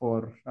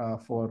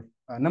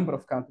a number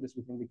of countries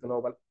within the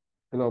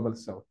global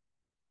south.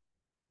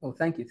 Oh,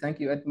 thank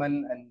you,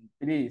 Edmond, and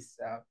please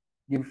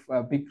give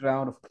a big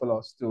round of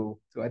applause to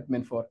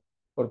Edmond for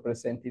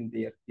presenting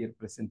their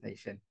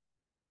presentation.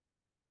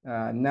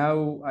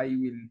 Now I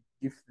will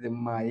give the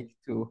mic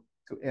to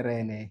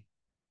Irene.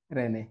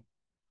 Irene.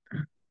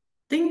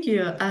 Thank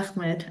you,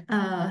 Ahmed.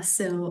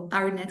 So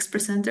our next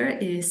presenter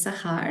is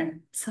Sahar.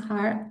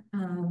 Sahar,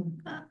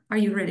 are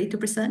you ready to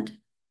present?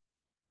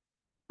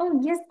 Oh,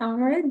 yes,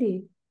 I'm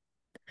ready.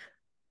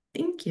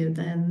 Thank you,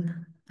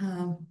 then.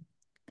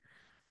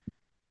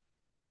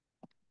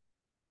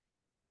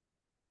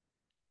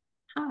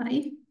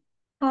 Hi.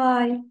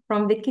 Hi,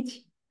 from the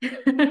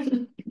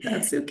kitchen.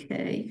 That's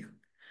okay.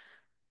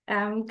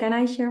 Can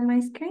I share my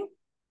screen?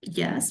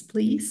 Yes,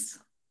 please.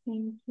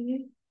 Thank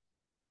you.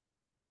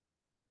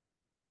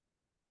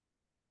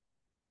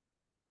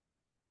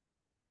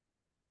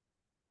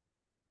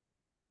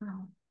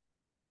 Oh.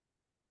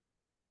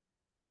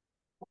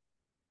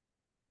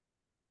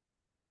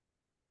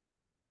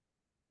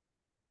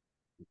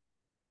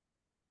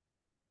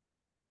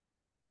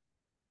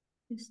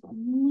 Just a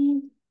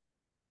minute.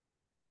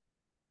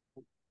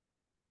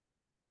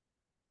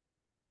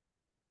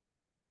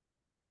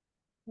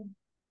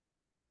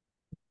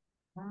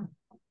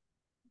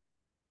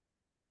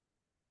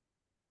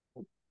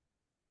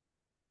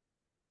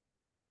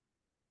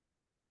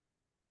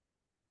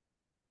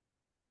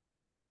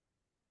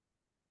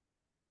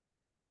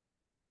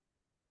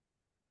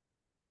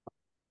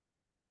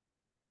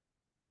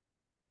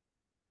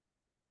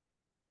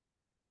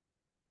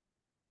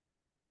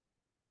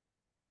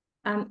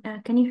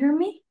 Can you hear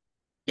me?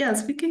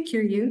 Yes, we can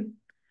hear you.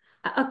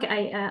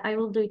 Okay, I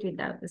will do it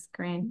without the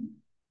screen.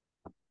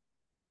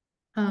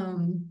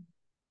 Do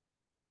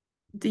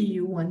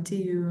you want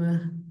to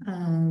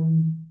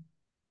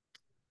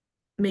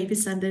maybe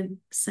send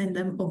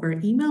them over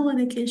email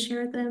and I can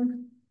share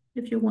them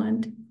if you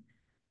want?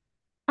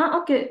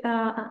 Okay.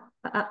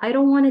 I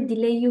don't want to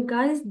delay you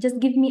guys. Just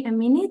give me a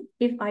minute.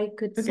 If I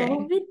could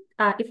solve it,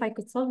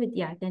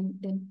 yeah,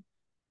 then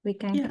we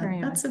can carry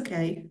on. That's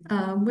okay.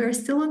 We're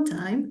still on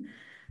time.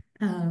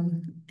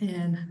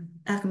 And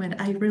Ahmed,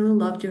 I really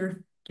loved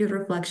your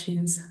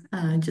reflections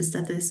just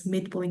at this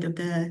midpoint of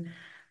the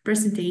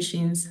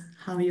presentations,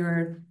 how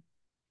you're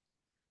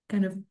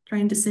kind of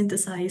trying to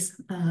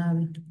synthesize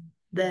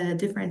the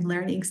different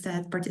learnings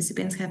that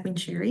participants have been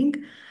sharing.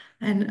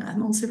 And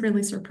I'm also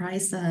really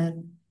surprised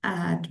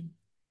at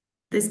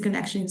these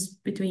connections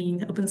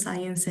between open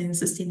science and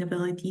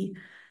sustainability.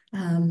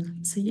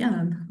 So yeah,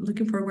 I'm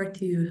looking forward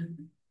to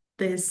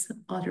these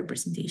other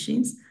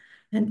presentations.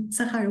 And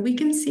Sahar, we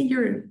can see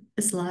your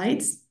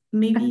slides.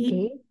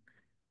 Maybe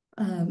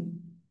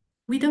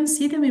we don't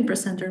see them in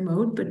presenter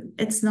mode, but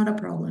it's not a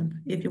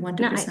problem if you want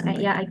to present.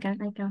 I can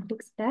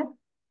fix that.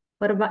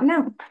 What about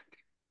now?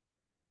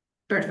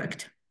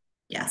 Perfect.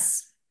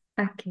 Yes.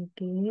 Okay,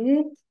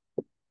 good.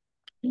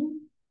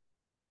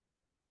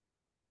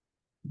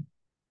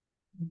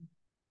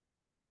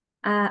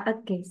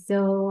 Okay,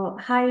 so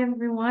hi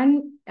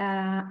everyone,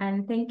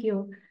 and thank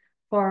you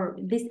for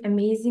this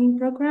amazing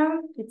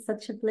program. It's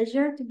such a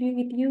pleasure to be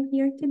with you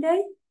here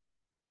today.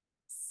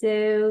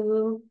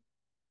 So,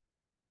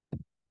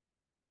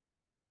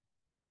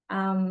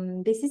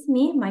 this is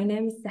me. My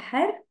name is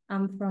Sahar.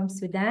 I'm from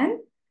Sudan.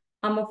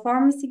 I'm a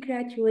pharmacy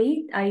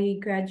graduate. I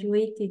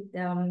graduated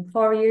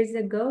 4 years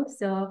ago,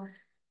 so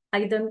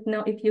I don't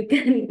know if you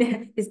can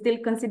still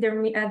consider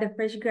me as a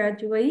fresh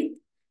graduate.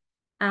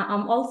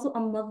 I'm also a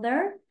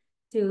mother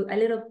to a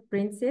little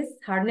princess.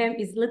 Her name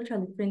is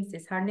literally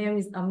princess. Her name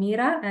is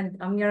Amira, and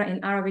Amira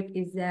in Arabic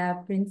is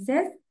a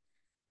princess.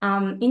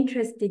 I'm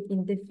interested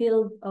in the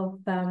field of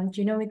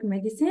genomic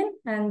medicine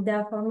and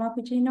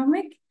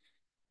pharmacogenomic.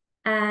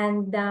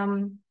 And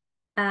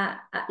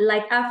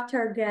like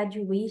after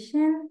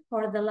graduation,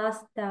 for the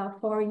last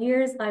 4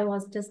 years, I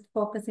was just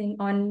focusing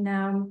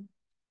on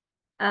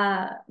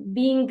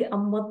being a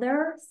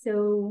mother.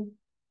 So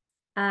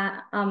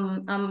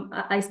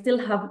I still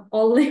have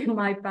only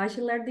my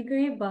bachelor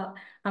degree, but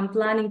I'm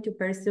planning to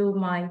pursue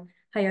my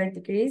higher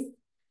degrees.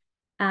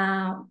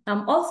 I'm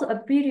also a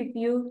peer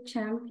review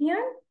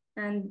champion,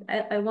 and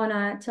I want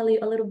to tell you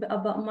a little bit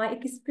about my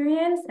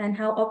experience and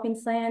how open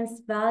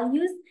science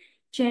values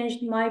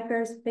changed my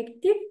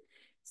perspective.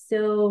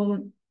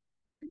 So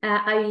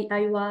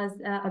I was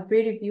a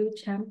peer review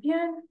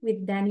champion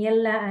with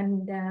Daniela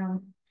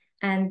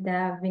and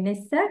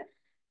Vanessa,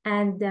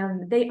 and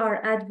they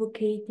are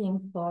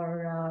advocating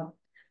for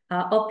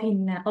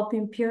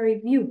open peer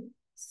review.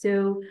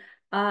 So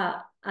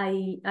I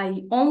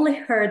only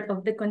heard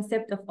of the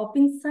concept of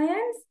open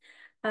science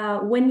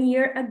 1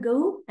 year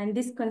ago, and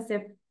this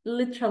concept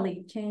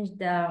literally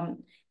changed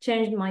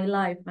my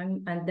life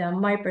and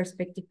my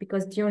perspective,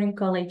 because during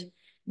college,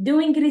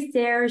 doing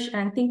research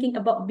and thinking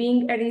about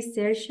being a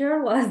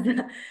researcher was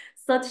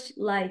such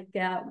like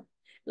a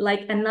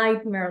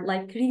nightmare.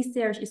 Like,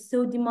 research is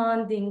so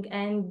demanding,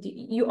 and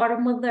you are a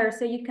mother,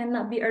 so you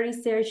cannot be a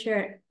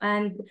researcher.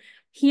 And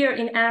here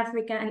in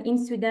Africa and in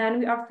Sudan,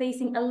 we are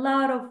facing a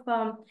lot of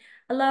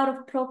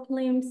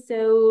problems.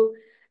 So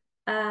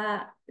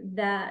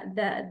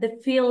the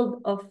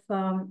field of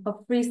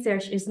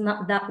research is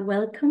not that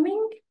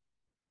welcoming.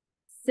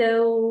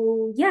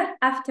 So yeah,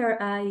 after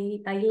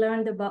I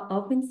learned about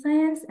open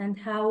science and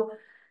how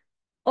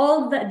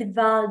all the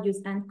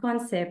values and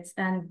concepts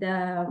and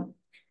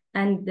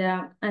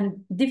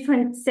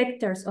different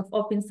sectors of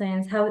open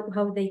science,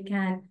 how they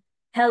can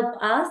help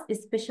us,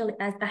 especially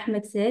as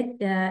Ahmed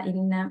said,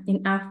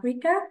 in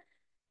Africa,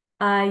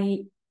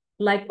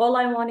 all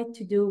I wanted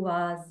to do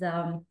was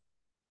to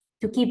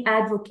keep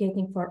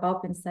advocating for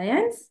open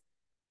science.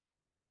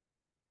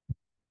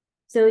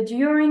 So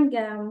during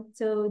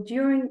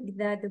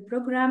the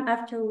program,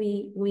 after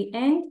we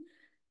end,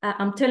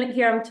 I'm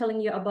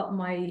telling you about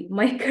my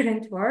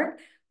current work.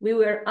 We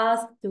were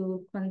asked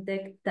to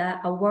conduct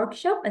a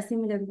workshop, a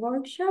similar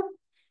workshop,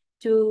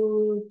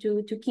 to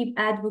keep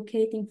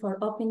advocating for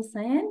open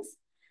science.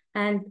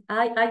 And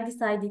I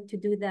decided to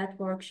do that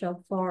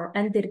workshop for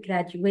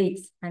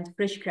undergraduates and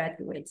fresh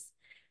graduates.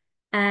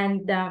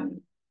 And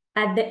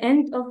at the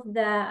end of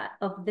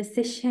the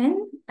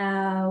session,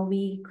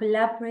 we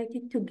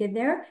collaborated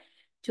together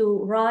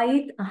to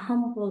write a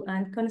humble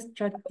and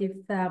constructive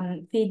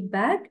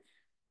feedback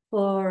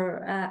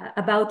for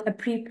about a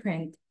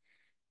preprint.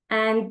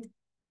 And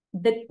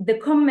the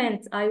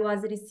comments I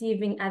was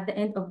receiving at the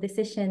end of the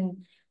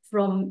session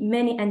from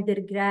many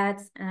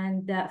undergrads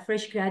and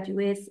fresh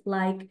graduates,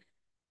 like,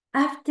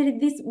 after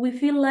this, we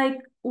feel like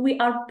we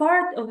are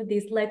part of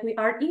this, like we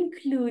are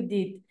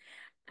included.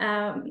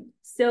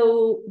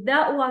 So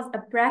that was a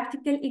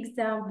practical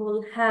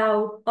example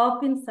how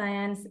open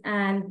science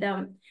and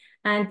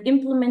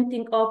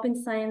implementing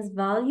open science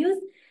values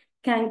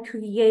can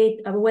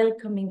create a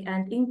welcoming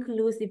and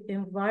inclusive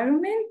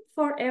environment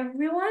for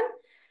everyone.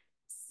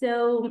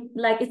 So,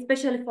 like,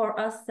 especially for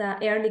us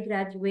early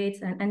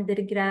graduates and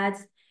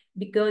undergrads,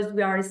 because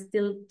we are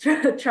still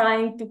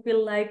trying to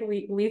feel like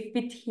we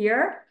fit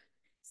here.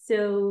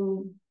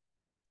 So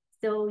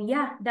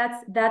yeah,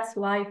 that's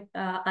why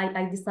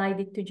I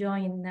decided to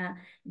join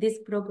this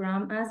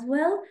program as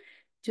well,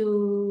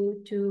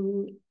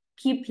 to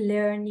keep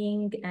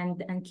learning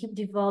and keep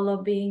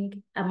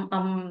developing.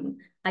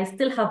 I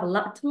still have a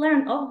lot to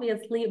learn,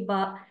 obviously,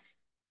 but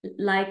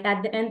like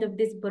at the end of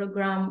this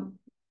program,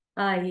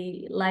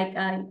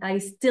 I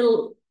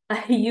still a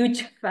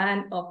huge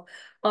fan of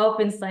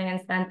open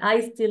science, and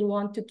I still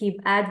want to keep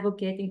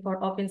advocating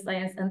for open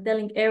science and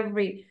telling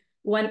everyone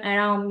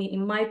around me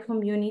in my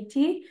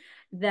community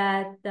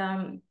that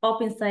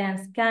open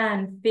science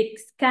can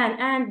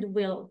and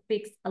will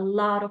fix a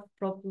lot of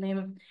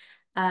problems.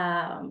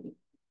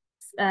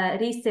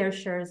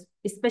 Researchers,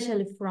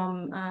 especially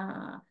from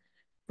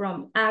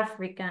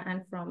Africa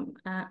and from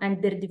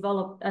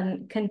underdeveloped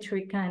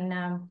country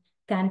can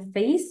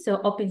face. So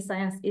open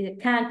science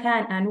can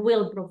and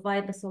will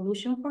provide a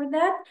solution for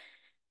that.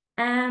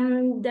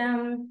 And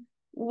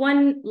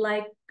one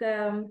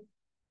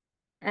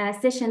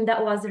session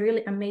that was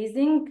really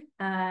amazing.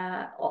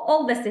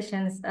 All the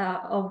sessions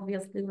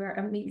obviously were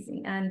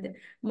amazing and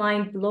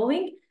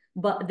mind-blowing,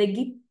 but the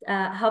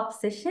GitHub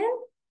session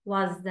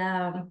was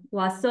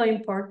so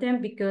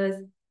important because,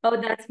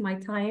 oh, that's my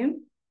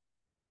time.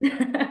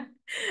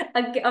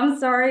 Okay, I'm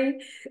sorry,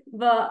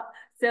 but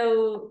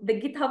so the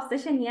GitHub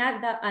session,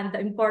 yeah, and the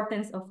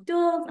importance of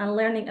tools and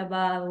learning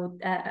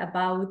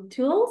about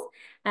tools.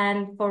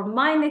 And for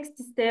my next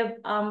step,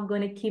 I'm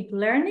going to keep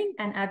learning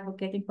and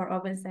advocating for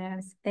open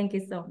science. Thank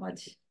you so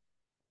much.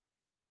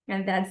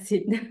 And that's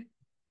it.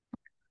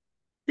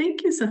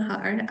 Thank you,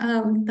 Sahar.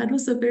 That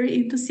was a very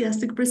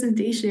enthusiastic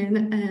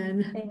presentation,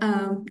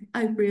 and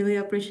I really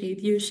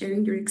appreciate you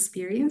sharing your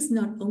experience,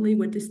 not only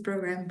with this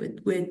program, but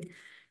with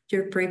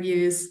your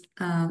previous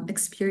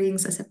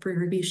experience as a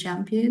peer-review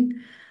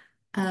champion.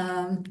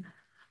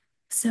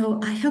 So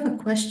I have a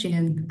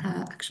question,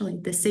 actually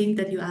the same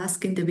that you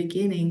asked in the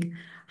beginning.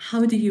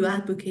 How do you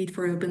advocate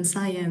for open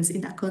science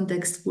in a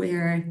context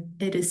where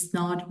it is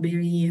not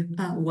very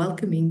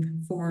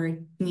welcoming for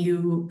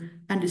new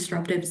and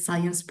disruptive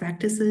science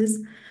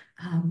practices?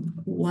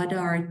 What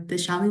are the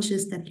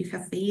challenges that you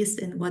have faced,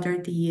 and what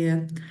are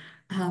the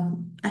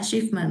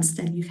achievements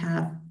that you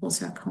have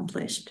also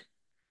accomplished?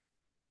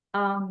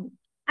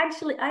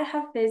 Actually, I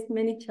have faced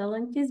many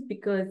challenges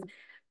because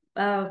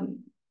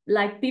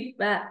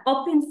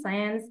open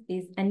science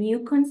is a new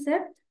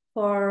concept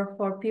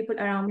for people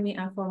around me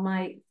and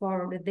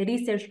for the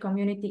research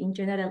community in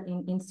general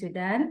in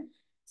Sudan.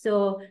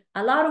 So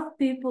a lot of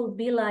people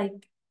be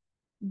like,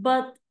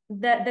 but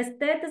the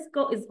status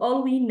quo is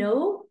all we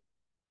know.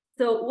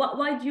 So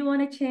why do you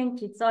want to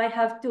change it? So I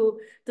have to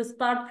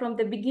start from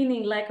the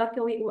beginning, like,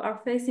 okay, we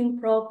are facing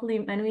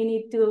problem and we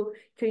need to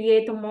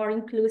create a more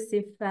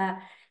inclusive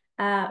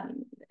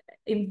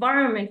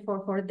environment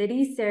for the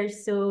research.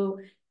 So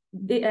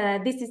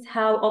this is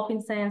how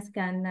open science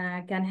can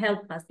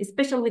help us,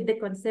 especially with the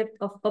concept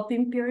of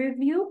open peer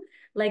review.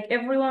 Like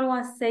everyone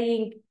was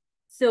saying,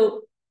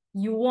 so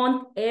you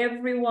want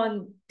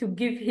everyone to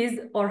give his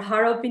or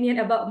her opinion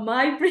about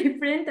my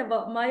preprint,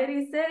 about my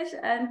research,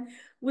 and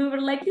we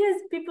were like,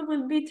 yes, people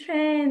will be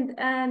trained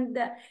and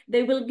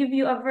they will give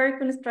you a very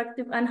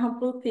constructive and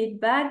humble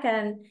feedback,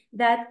 and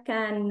that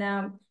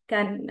can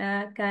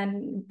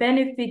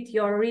benefit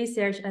your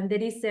research and the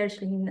research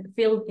in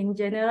field in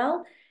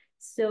general.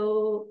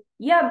 So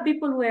yeah,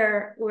 people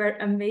were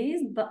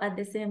amazed, but at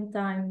the same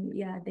time,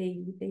 yeah,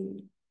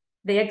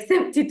 they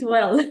accept it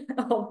well,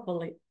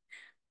 hopefully.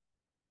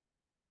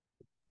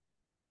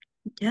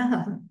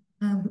 Yeah.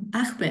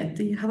 Ahmed,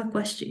 do you have a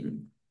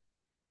question?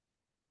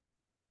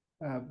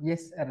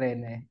 Yes,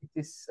 Rene. It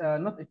is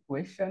not a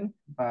question,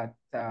 but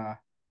a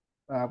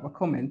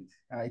comment.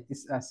 It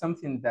is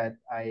something that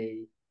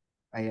I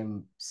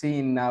am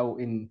seeing now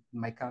in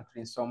my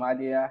country, in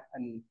Somalia.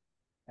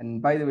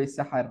 And by the way,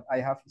 Sahar,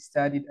 I have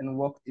studied and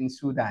worked in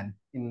Sudan,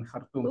 in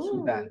Khartoum,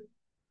 Sudan.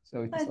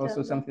 So it is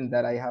also something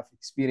that I have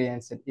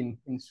experienced in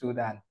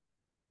Sudan.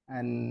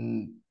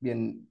 And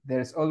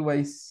there's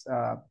always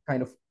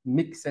kind of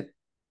mixed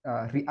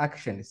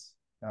reactions.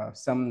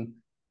 Some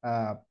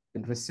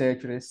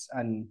researchers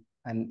and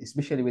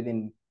especially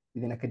within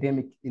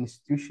academic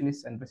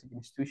institutions and research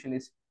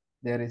institutions,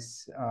 there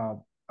is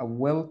a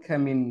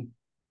welcoming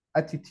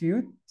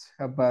attitude,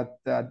 but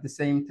at the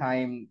same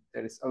time,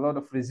 there is a lot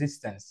of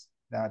resistance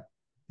that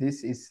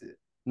this is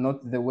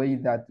not the way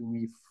that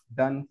we've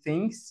done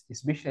things,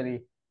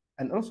 especially,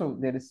 and also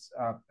there is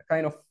a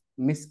kind of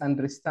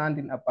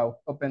misunderstanding about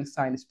open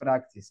science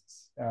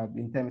practices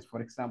in terms,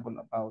 for example,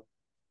 about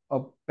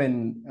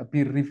open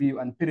peer review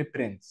and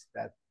preprints,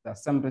 that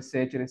some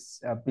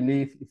researchers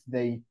believe if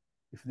they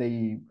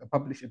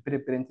publish a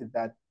preprint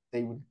that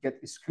they will get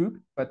a scoop,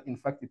 but in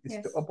fact it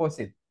is the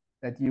opposite,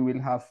 that you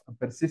will have a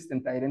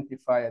persistent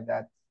identifier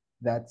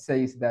that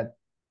says that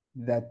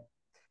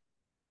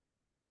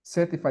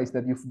certifies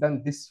that you've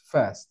done this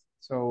first.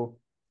 So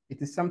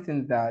it is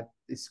something that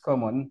is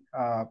common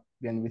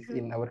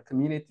within our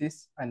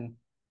communities. And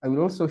I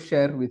will also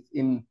share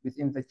within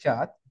the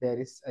chat, there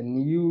is a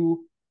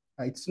new,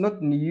 it's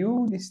not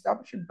new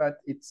established, but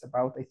it's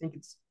about, I think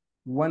it's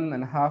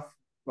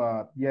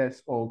 1.5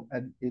 years old,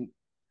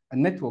 a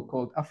network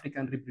called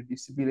African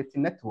Reproducibility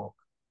Network.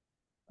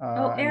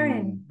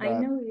 Aaron, I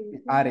know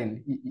you.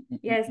 Aaron,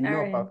 yes, you know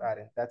Aaron. about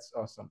Aaron. That's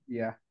awesome.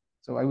 Yeah.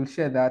 So I will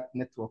share that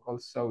network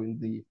also in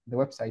the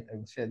website. I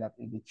will share that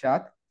in the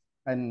chat.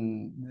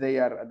 And they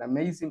are an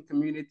amazing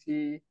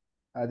community.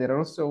 There are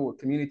also a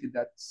community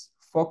that's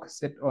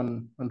focused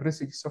on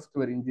research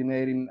software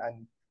engineering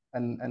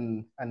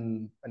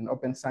and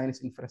open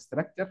science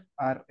infrastructure,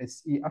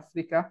 RSE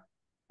Africa.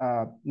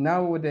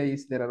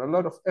 Nowadays, there are a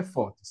lot of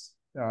efforts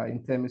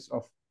in terms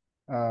of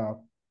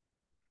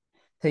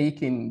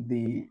taking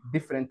the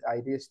different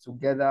ideas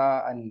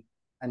together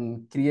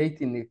and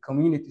creating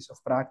communities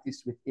of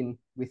practice within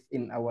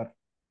our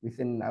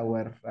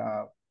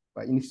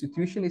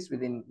institutions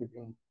within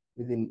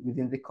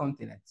the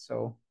continent.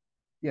 So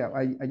yeah,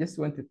 I just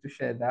wanted to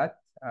share that.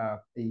 I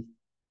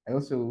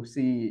also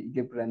see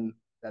Gibran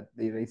that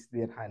they raised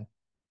their hand.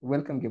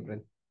 Welcome,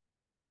 Gibran.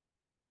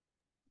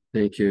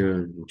 Thank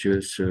you.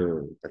 Just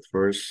at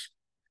first,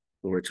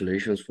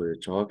 congratulations for your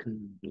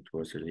talking. It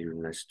was a really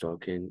nice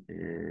talking,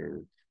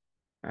 and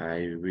I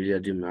really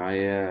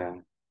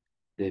admire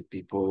the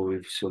people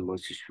with so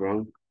much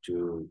strength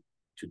to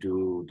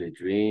do their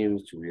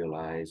dreams, to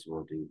realize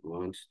what they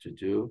want to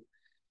do.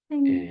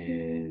 Thank you.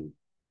 And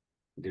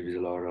there is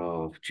a lot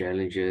of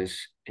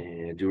challenges,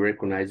 and I do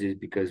recognize it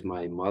because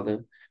my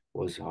mother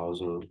was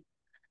also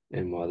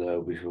a mother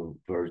with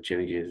very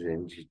challenges,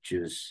 and she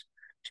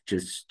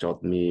just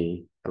taught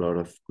me a lot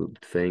of good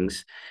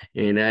things.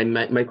 And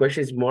my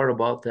question is more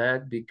about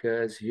that,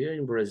 because here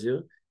in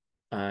Brazil,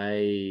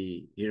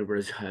 I'm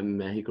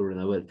Mexico right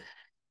now, but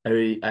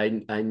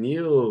I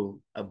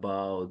knew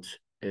about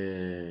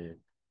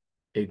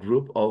a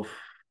group of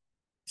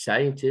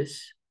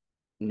scientists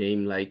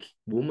named like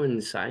Women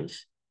in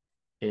Science,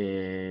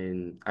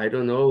 and I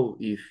don't know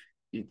if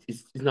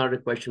it's not a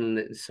question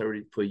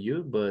necessarily for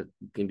you, but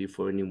it can be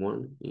for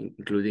anyone,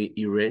 including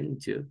Iran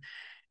too.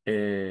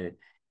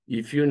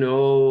 If you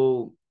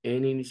know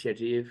any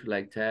initiative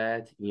like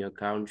that in your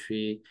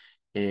country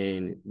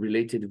and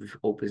related with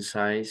open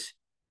science,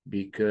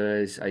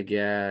 because I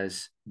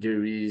guess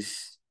there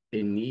is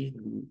a need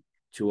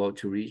to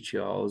outreach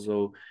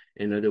also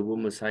another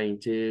woman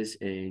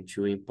scientist and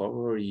to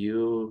empower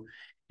you,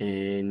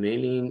 and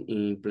mainly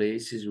in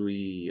places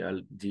we are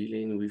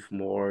dealing with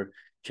more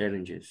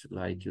challenges,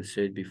 like you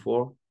said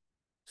before.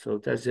 So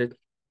that's it.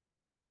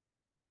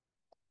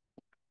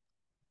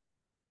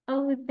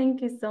 Oh,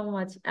 thank you so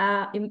much.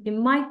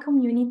 In my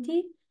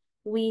community,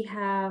 we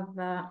have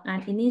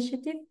an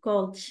initiative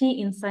called She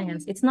in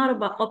Science. It's not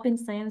about open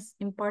science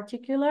in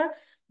particular,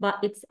 but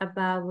it's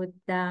about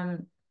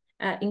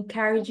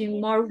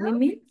encouraging more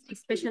women,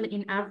 especially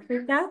in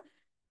Africa,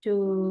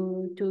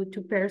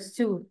 to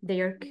pursue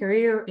their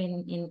career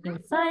in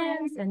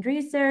science and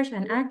research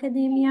and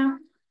academia.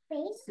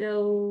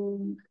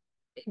 So,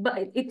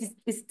 but it's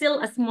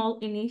still a small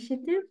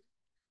initiative.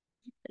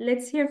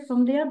 Let's hear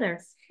from the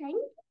others.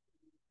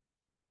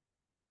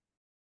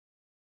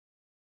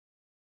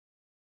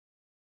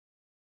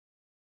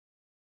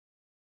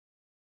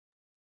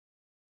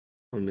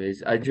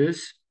 Amazing. I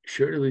just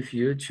shared with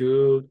you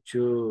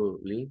two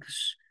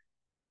links,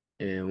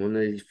 and one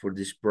is for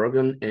this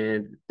program,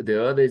 and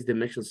the other is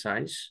Dimensional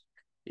Science.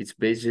 It's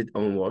based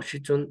on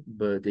Washington,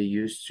 but they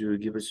used to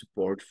give a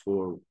support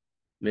for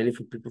many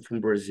for people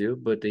from Brazil,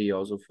 but they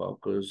also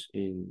focus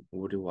in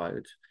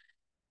worldwide.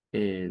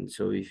 And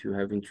so if you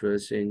have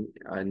interest in,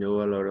 I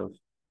know a lot of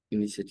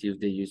initiatives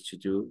they used to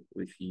do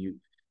with you,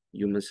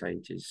 human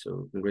scientists.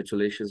 So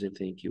congratulations and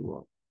thank you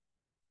all.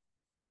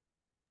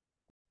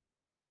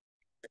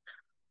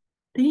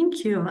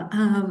 Thank you.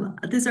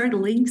 These are the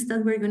links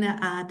that we're going to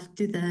add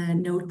to the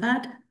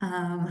notepad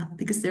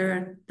because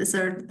these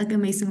are like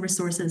amazing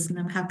resources, and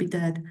I'm happy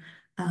that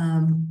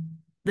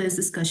these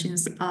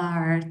discussions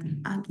are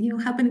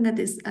happening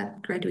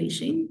at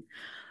graduation.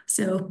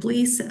 So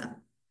please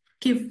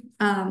give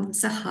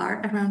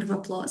Sahar a round of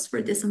applause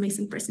for this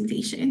amazing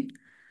presentation.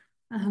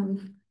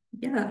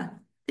 Yeah,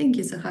 thank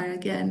you, Sahar,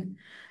 again.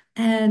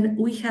 And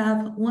we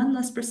have one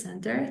last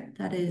presenter,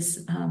 that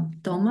is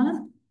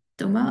Toma.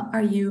 Toma,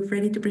 are you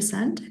ready to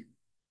present?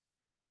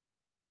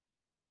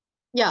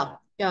 Yeah,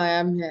 I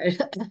am here.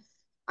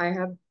 I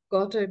have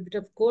got a bit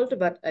of cold,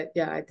 but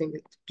yeah, I think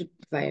it's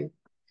fine.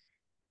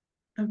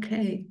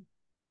 Okay.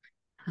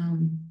 I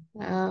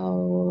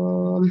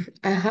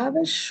have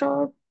a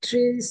short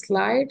 3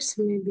 slides.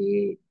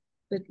 Maybe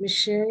let me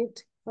share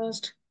it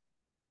first.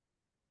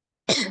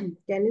 Can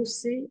you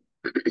see?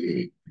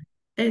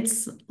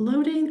 It's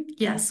loading.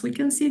 Yes, we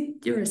can see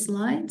your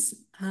slides.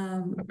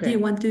 Do Okay. you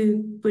want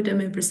to put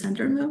them in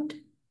presenter mode?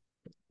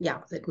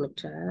 Yeah, let me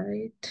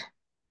try it.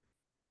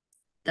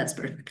 That's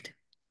perfect.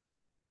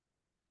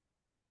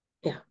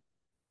 Yeah.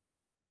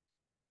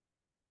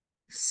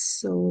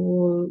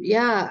 So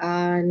yeah,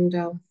 and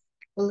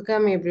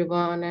welcome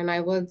everyone. And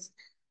I was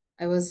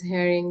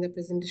hearing the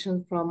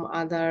presentation from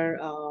other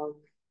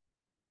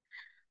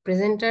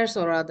presenters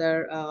or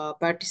other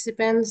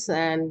participants,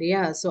 and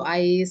yeah, so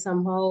I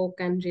somehow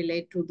can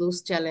relate to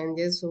those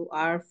challenges who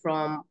are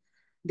from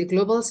the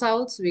global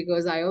south,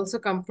 because I also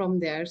come from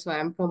there. So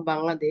I'm from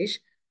Bangladesh.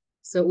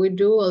 So we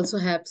do also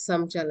have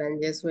some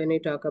challenges when we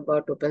talk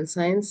about open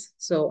science.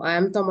 So I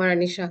am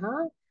Tomarani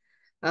Shaha.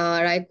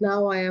 Right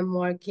now I am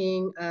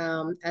working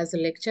as a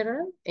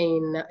lecturer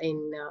in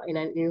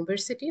an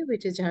university,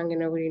 which is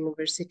Jahangirnagar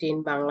University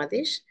in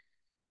Bangladesh.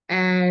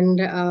 And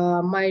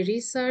my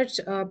research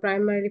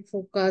primarily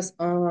focus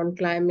on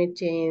climate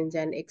change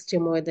and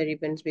extreme weather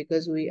events,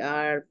 because we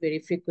are very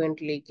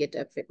frequently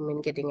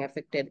getting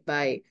affected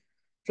by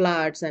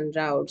floods and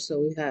droughts. So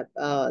we have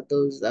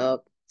those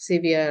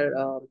severe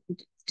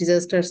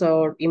disasters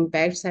or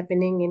impacts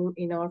happening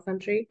in our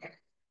country.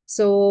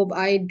 So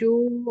I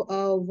do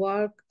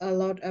work a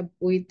lot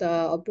with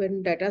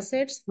open data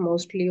sets,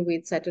 mostly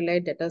with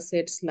satellite data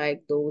sets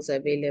like those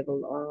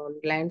available on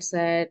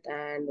Landsat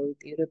and with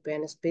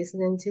European Space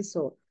Agency.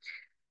 So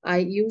I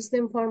use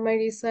them for my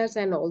research,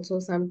 and also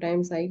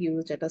sometimes I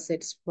use data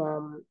sets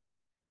from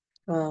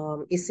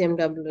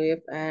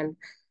ECMWF and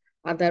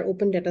other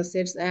open data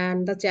sets.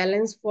 And the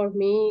challenge for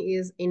me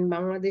is in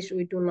Bangladesh,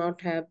 we do not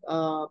have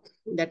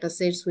data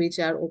sets which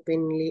are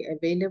openly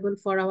available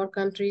for our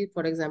country.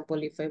 For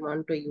example, if I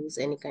want to use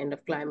any kind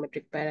of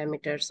climatic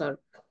parameters or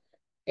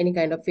any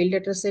kind of field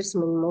data sets,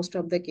 in most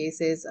of the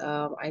cases,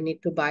 I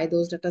need to buy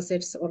those data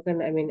sets,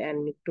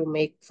 and need to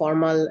make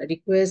formal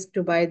requests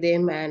to buy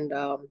them. And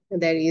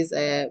there is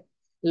a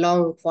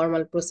long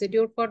formal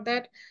procedure for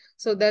that.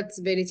 So that's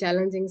very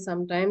challenging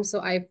sometimes.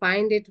 So I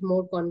find it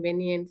more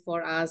convenient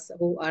for us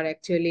who are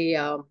actually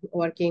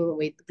working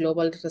with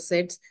global data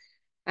sets.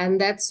 And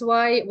that's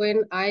why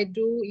when I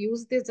do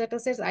use these data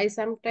sets, I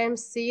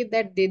sometimes see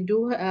that they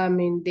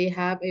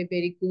have a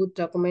very good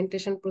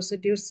documentation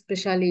procedure,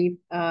 especially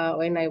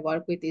when I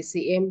work with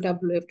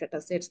ECMWF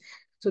data sets.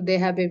 So they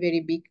have a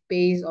very big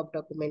page of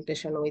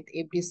documentation with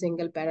every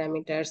single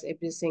parameters,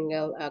 every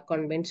single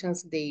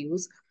conventions they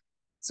use.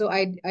 So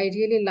I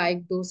really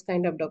like those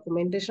kind of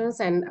documentations,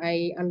 and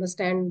I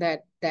understand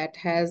that that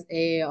has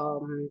a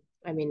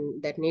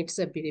that needs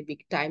a very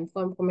big time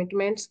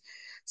commitments.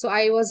 So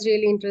I was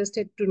really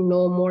interested to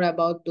know more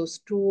about those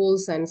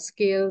tools and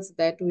skills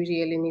that we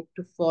really need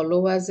to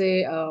follow as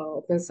a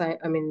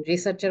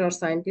researcher or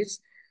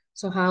scientist.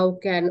 So how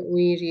can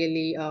we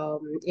really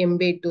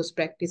embed those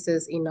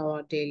practices in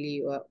our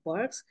daily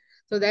works?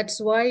 So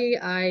that's why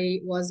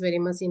I was very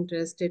much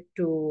interested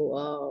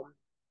to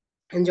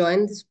and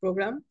join this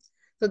program.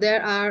 So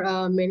there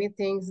are many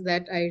things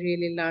that I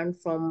really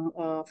learned from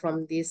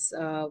this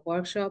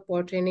workshop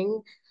or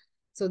training.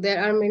 So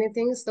there are many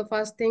things. The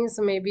first things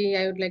maybe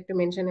I would like to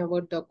mention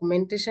about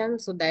documentation.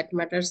 So that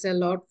matters a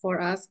lot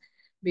for us,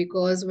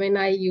 because when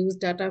I use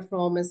data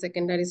from a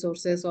secondary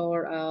sources,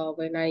 or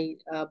when I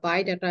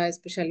buy data,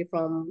 especially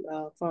from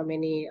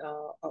any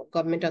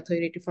government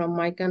authority from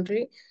my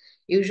country,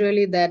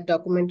 usually that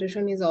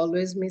documentation is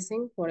always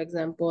missing. For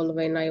example,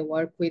 when I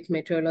work with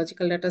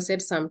meteorological data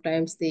sets,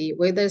 sometimes the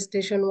weather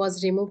station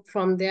was removed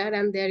from there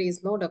and there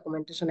is no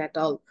documentation at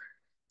all.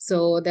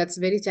 So that's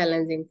very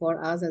challenging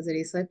for us as a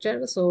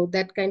researcher. So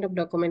that kind of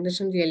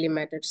documentation really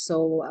matters.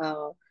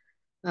 So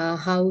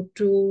how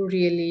to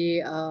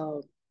really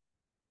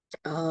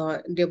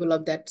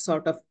develop that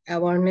sort of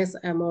awareness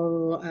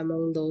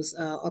among those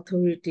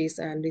authorities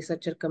and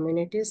researcher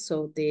communities,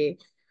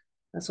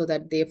 so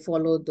that they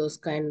follow those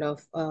kind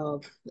of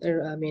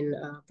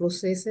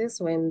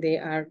processes when they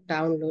are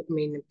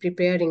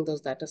preparing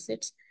those data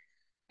sets.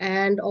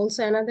 And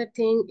also another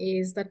thing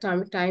is the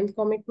time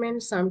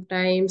commitment.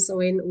 Sometimes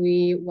when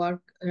we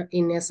work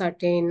in a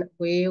certain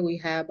way, we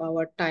have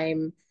our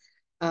time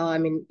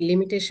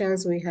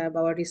limitations, we have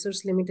our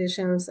resource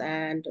limitations,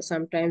 and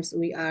sometimes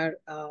we are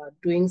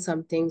doing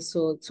something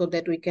so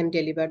that we can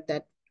deliver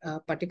that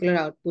particular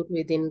output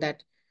within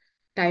that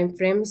time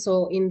frame.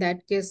 So in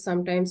that case,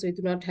 sometimes we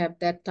do not have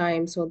that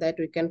time so that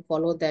we can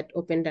follow that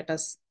open data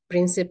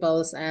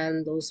principles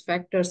and those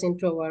factors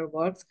into our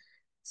works.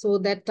 So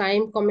that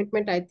time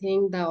commitment, I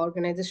think the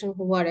organization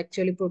who are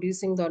actually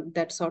producing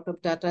that sort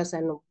of data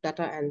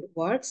and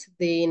works,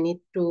 they need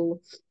to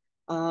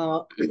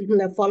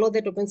follow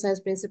that open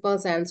science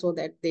principles, and so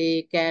that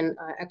they can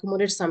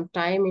accommodate some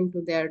time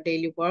into their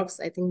daily works.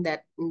 I think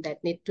that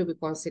need to be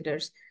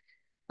considered.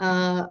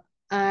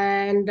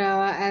 And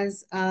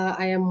as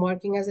I am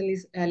working as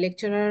a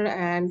lecturer,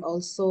 and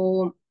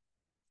also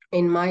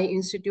in my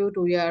institute,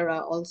 we are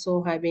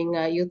also having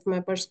a youth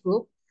mappers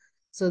group.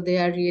 So they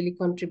are really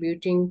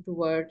contributing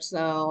towards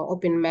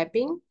open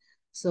mapping.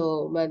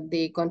 So, but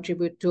they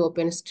contribute to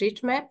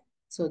OpenStreetMap.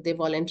 So they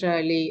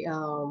voluntarily,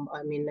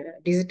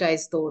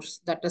 digitize those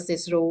data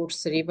sets,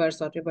 roads,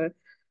 rivers, whatever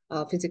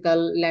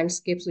physical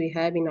landscapes we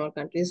have in our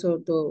country.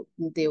 So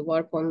they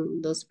work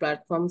on those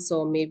platforms.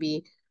 So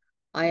maybe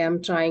I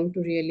am trying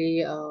to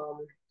really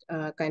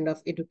kind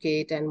of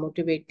educate and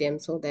motivate them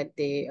so that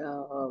they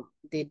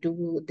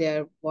do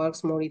their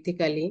works more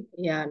ethically.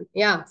 Yeah,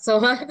 yeah. So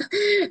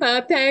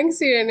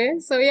thanks, Irene.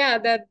 So yeah,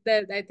 that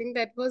I think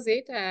that was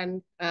it,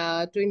 and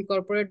to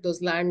incorporate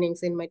those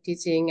learnings in my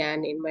teaching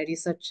and in my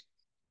research.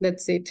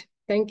 That's it.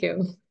 Thank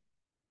you.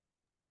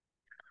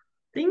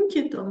 Thank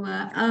you,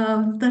 Toma.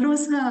 That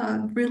was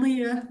a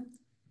really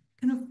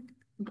kind of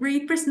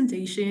great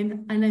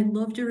presentation, and I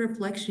loved your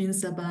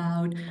reflections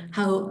about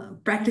how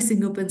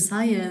practicing open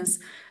science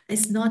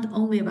is not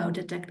only about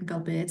the technical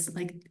bits,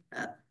 like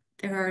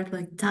there are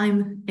like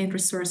time and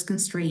resource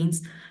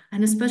constraints,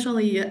 and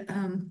especially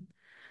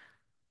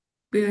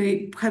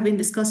we have been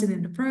discussing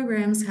in the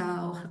programs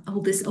how all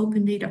these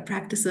open data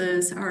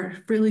practices are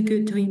really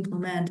good to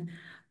implement,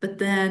 but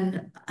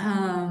then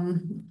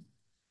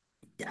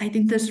I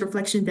think this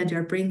reflection that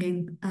you're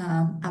bringing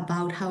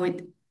about how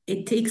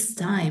it takes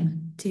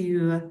time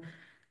to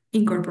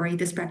incorporate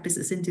these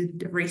practices into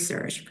the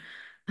research.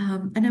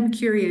 And I'm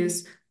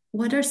curious,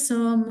 what are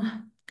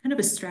some kind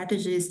of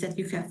strategies that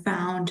you have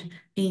found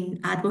in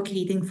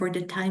advocating for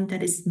the time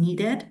that is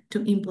needed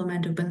to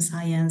implement open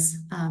science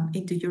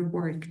into your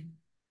work?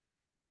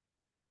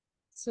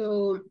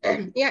 So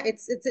yeah,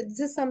 it's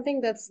just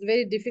something that's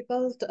very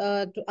difficult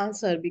to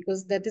answer,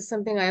 because that is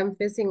something I am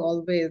facing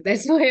always.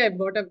 That's why I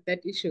brought up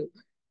that issue.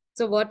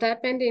 So what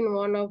happened in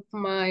one of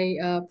my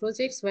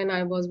projects when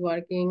I was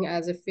working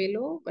as a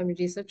fellow,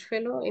 research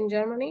fellow in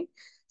Germany.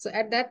 So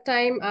at that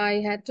time,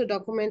 I had to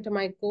document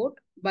my code,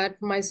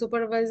 but my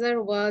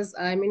supervisor was,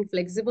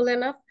 flexible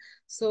enough.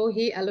 So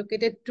he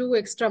allocated 2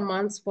 extra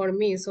months for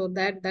me, so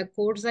that the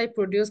codes I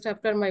produced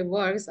after my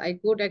works, I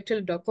could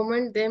actually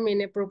document them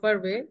in a proper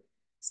way,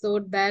 so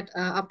that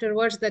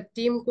afterwards the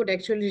team could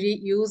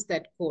actually reuse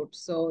that code.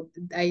 So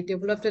I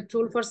developed a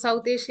tool for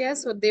South Asia.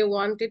 So they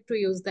wanted to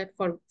use that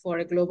for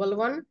a global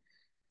one.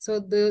 So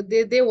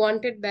they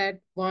wanted that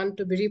one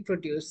to be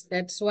reproduced.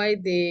 That's why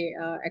they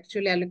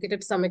actually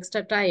allocated some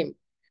extra time.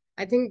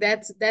 I think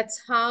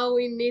that's how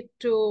we need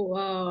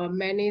to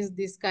manage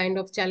this kind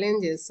of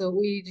challenges. So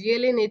we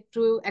really need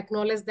to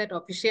acknowledge that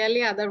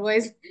officially.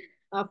 Otherwise,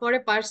 for a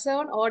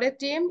person or a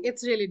team,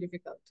 it's really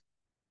difficult.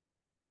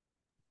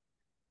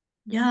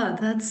 Yeah,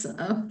 that's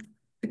a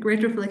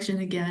great reflection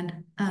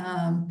again.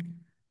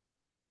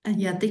 And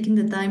yeah, taking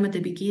the time at the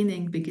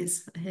beginning,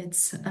 because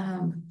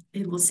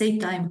it will save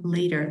time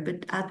later,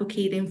 but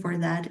advocating for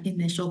that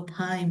initial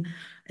time,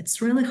 it's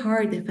really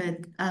hard if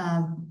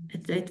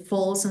it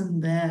falls on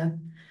the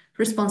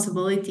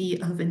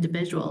responsibility of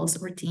individuals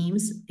or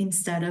teams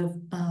instead of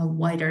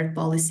wider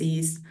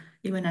policies,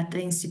 even at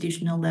the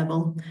institutional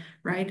level,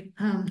 right?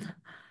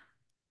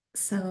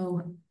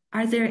 So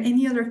are there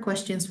any other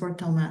questions for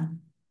Toma?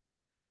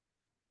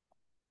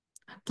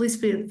 Please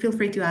feel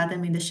free to add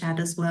them in the chat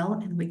as well,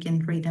 and we can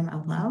read them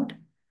out loud.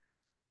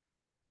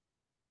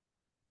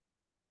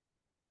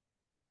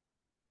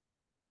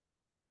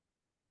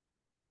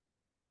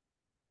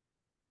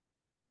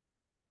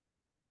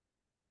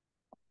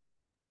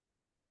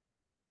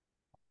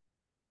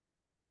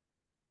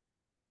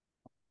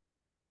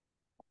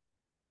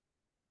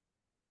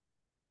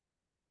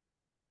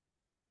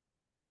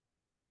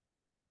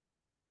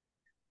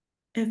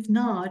 If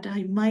not,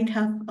 I might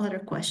have other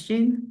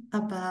question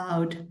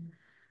about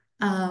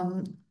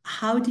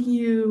how do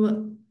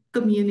you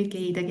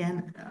communicate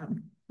again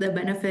the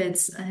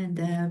benefits and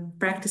the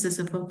practices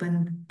of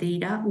open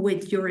data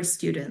with your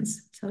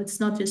students? So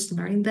it's not just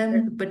learning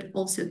them, but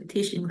also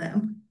teaching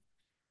them.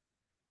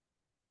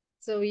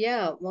 So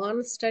yeah,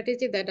 one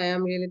strategy that I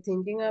am really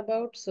thinking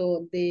about.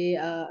 So they,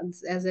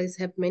 as I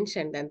have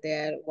mentioned, that they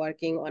are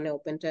working on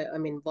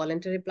an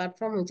voluntary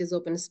platform, which is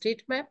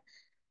OpenStreetMap.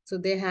 So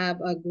they have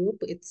a group.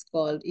 It's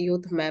called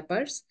Youth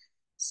Mappers.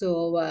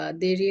 So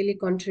they really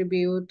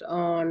contribute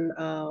on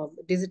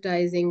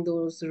digitizing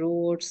those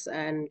roads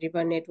and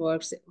river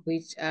networks,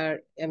 which are,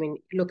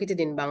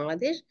 located in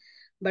Bangladesh.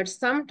 But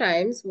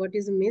sometimes what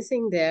is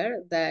missing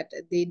there, that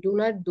they do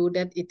not do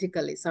that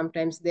ethically.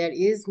 Sometimes there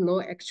is no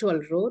actual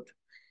road,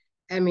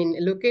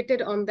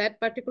 located on that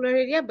particular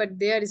area, but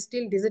they are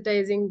still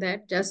digitizing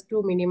that just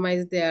to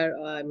minimize their,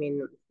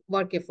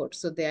 work effort.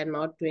 So they are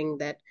not doing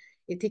that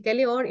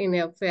ethically or in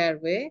a fair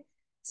way.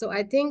 So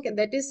I think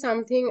that is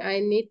something I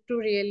need to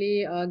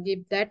really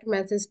give that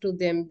message to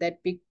them, that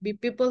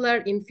people are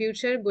in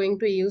future going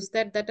to use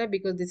that data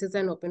because this is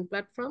an open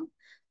platform.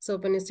 So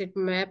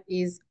OpenStreetMap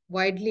is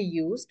widely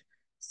used.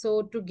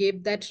 So to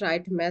give that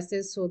right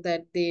message so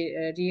that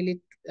they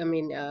really,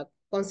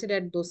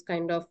 consider those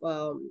kind of,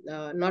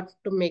 not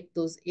to make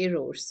those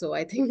errors. So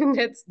I think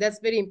that's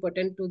very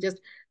important to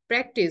just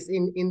practice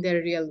in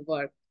their real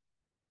work.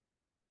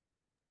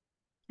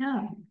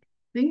 Yeah,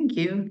 thank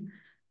you.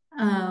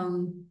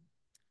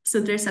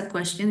 So there's a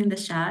question in the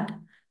chat.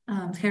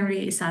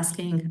 Henry is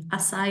asking,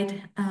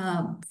 aside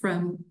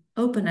from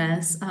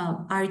openness,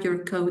 are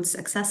your codes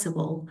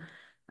accessible?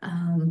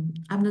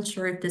 I'm not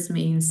sure if this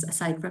means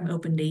aside from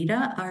open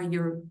data,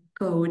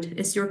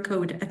 is your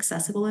code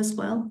accessible as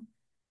well?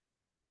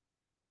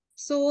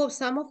 So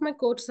some of my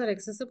codes are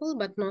accessible,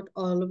 but not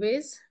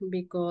always,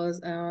 because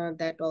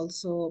that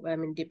also,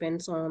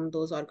 depends on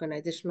those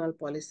organizational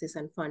policies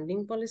and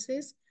funding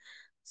policies.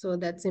 So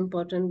that's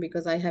important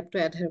because I have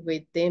to adhere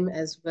with them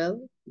as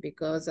well,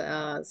 because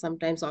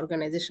sometimes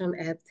organization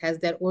has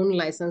their own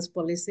license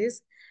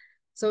policies.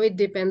 So it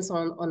depends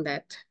on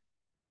that.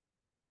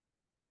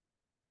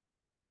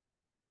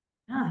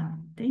 Ah,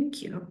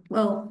 thank you.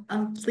 Well,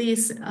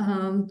 please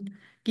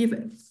give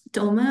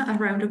Toma a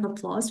round of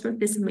applause for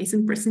this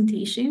amazing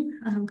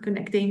presentation,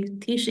 connecting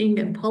teaching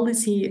and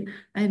policy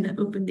and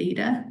open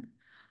data.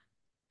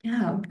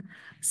 Yeah,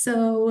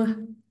 so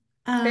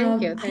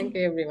thank you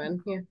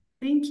everyone. Yeah.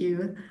 Thank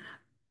you.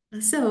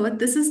 So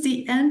this is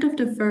the end of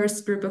the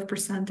first group of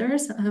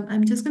presenters.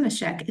 I'm just going to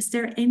check, is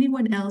there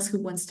anyone else who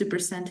wants to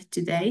present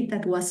today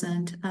that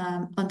wasn't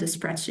on the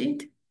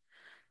spreadsheet?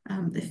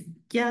 If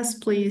yes,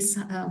 please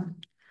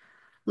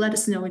let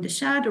us know in the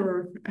chat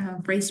or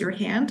raise your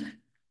hand.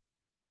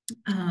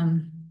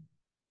 I'm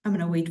going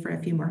to wait for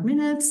a few more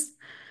minutes.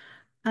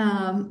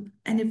 And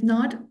if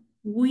not,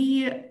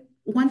 we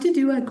want to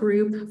do a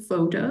group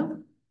photo.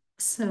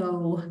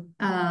 So,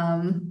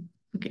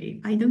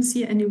 okay, I don't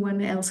see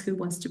anyone else who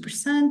wants to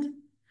present.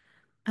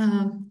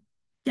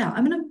 Yeah,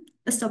 I'm going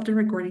to stop the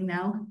recording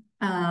now.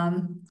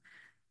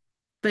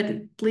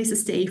 But please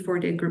stay for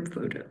the group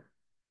photo.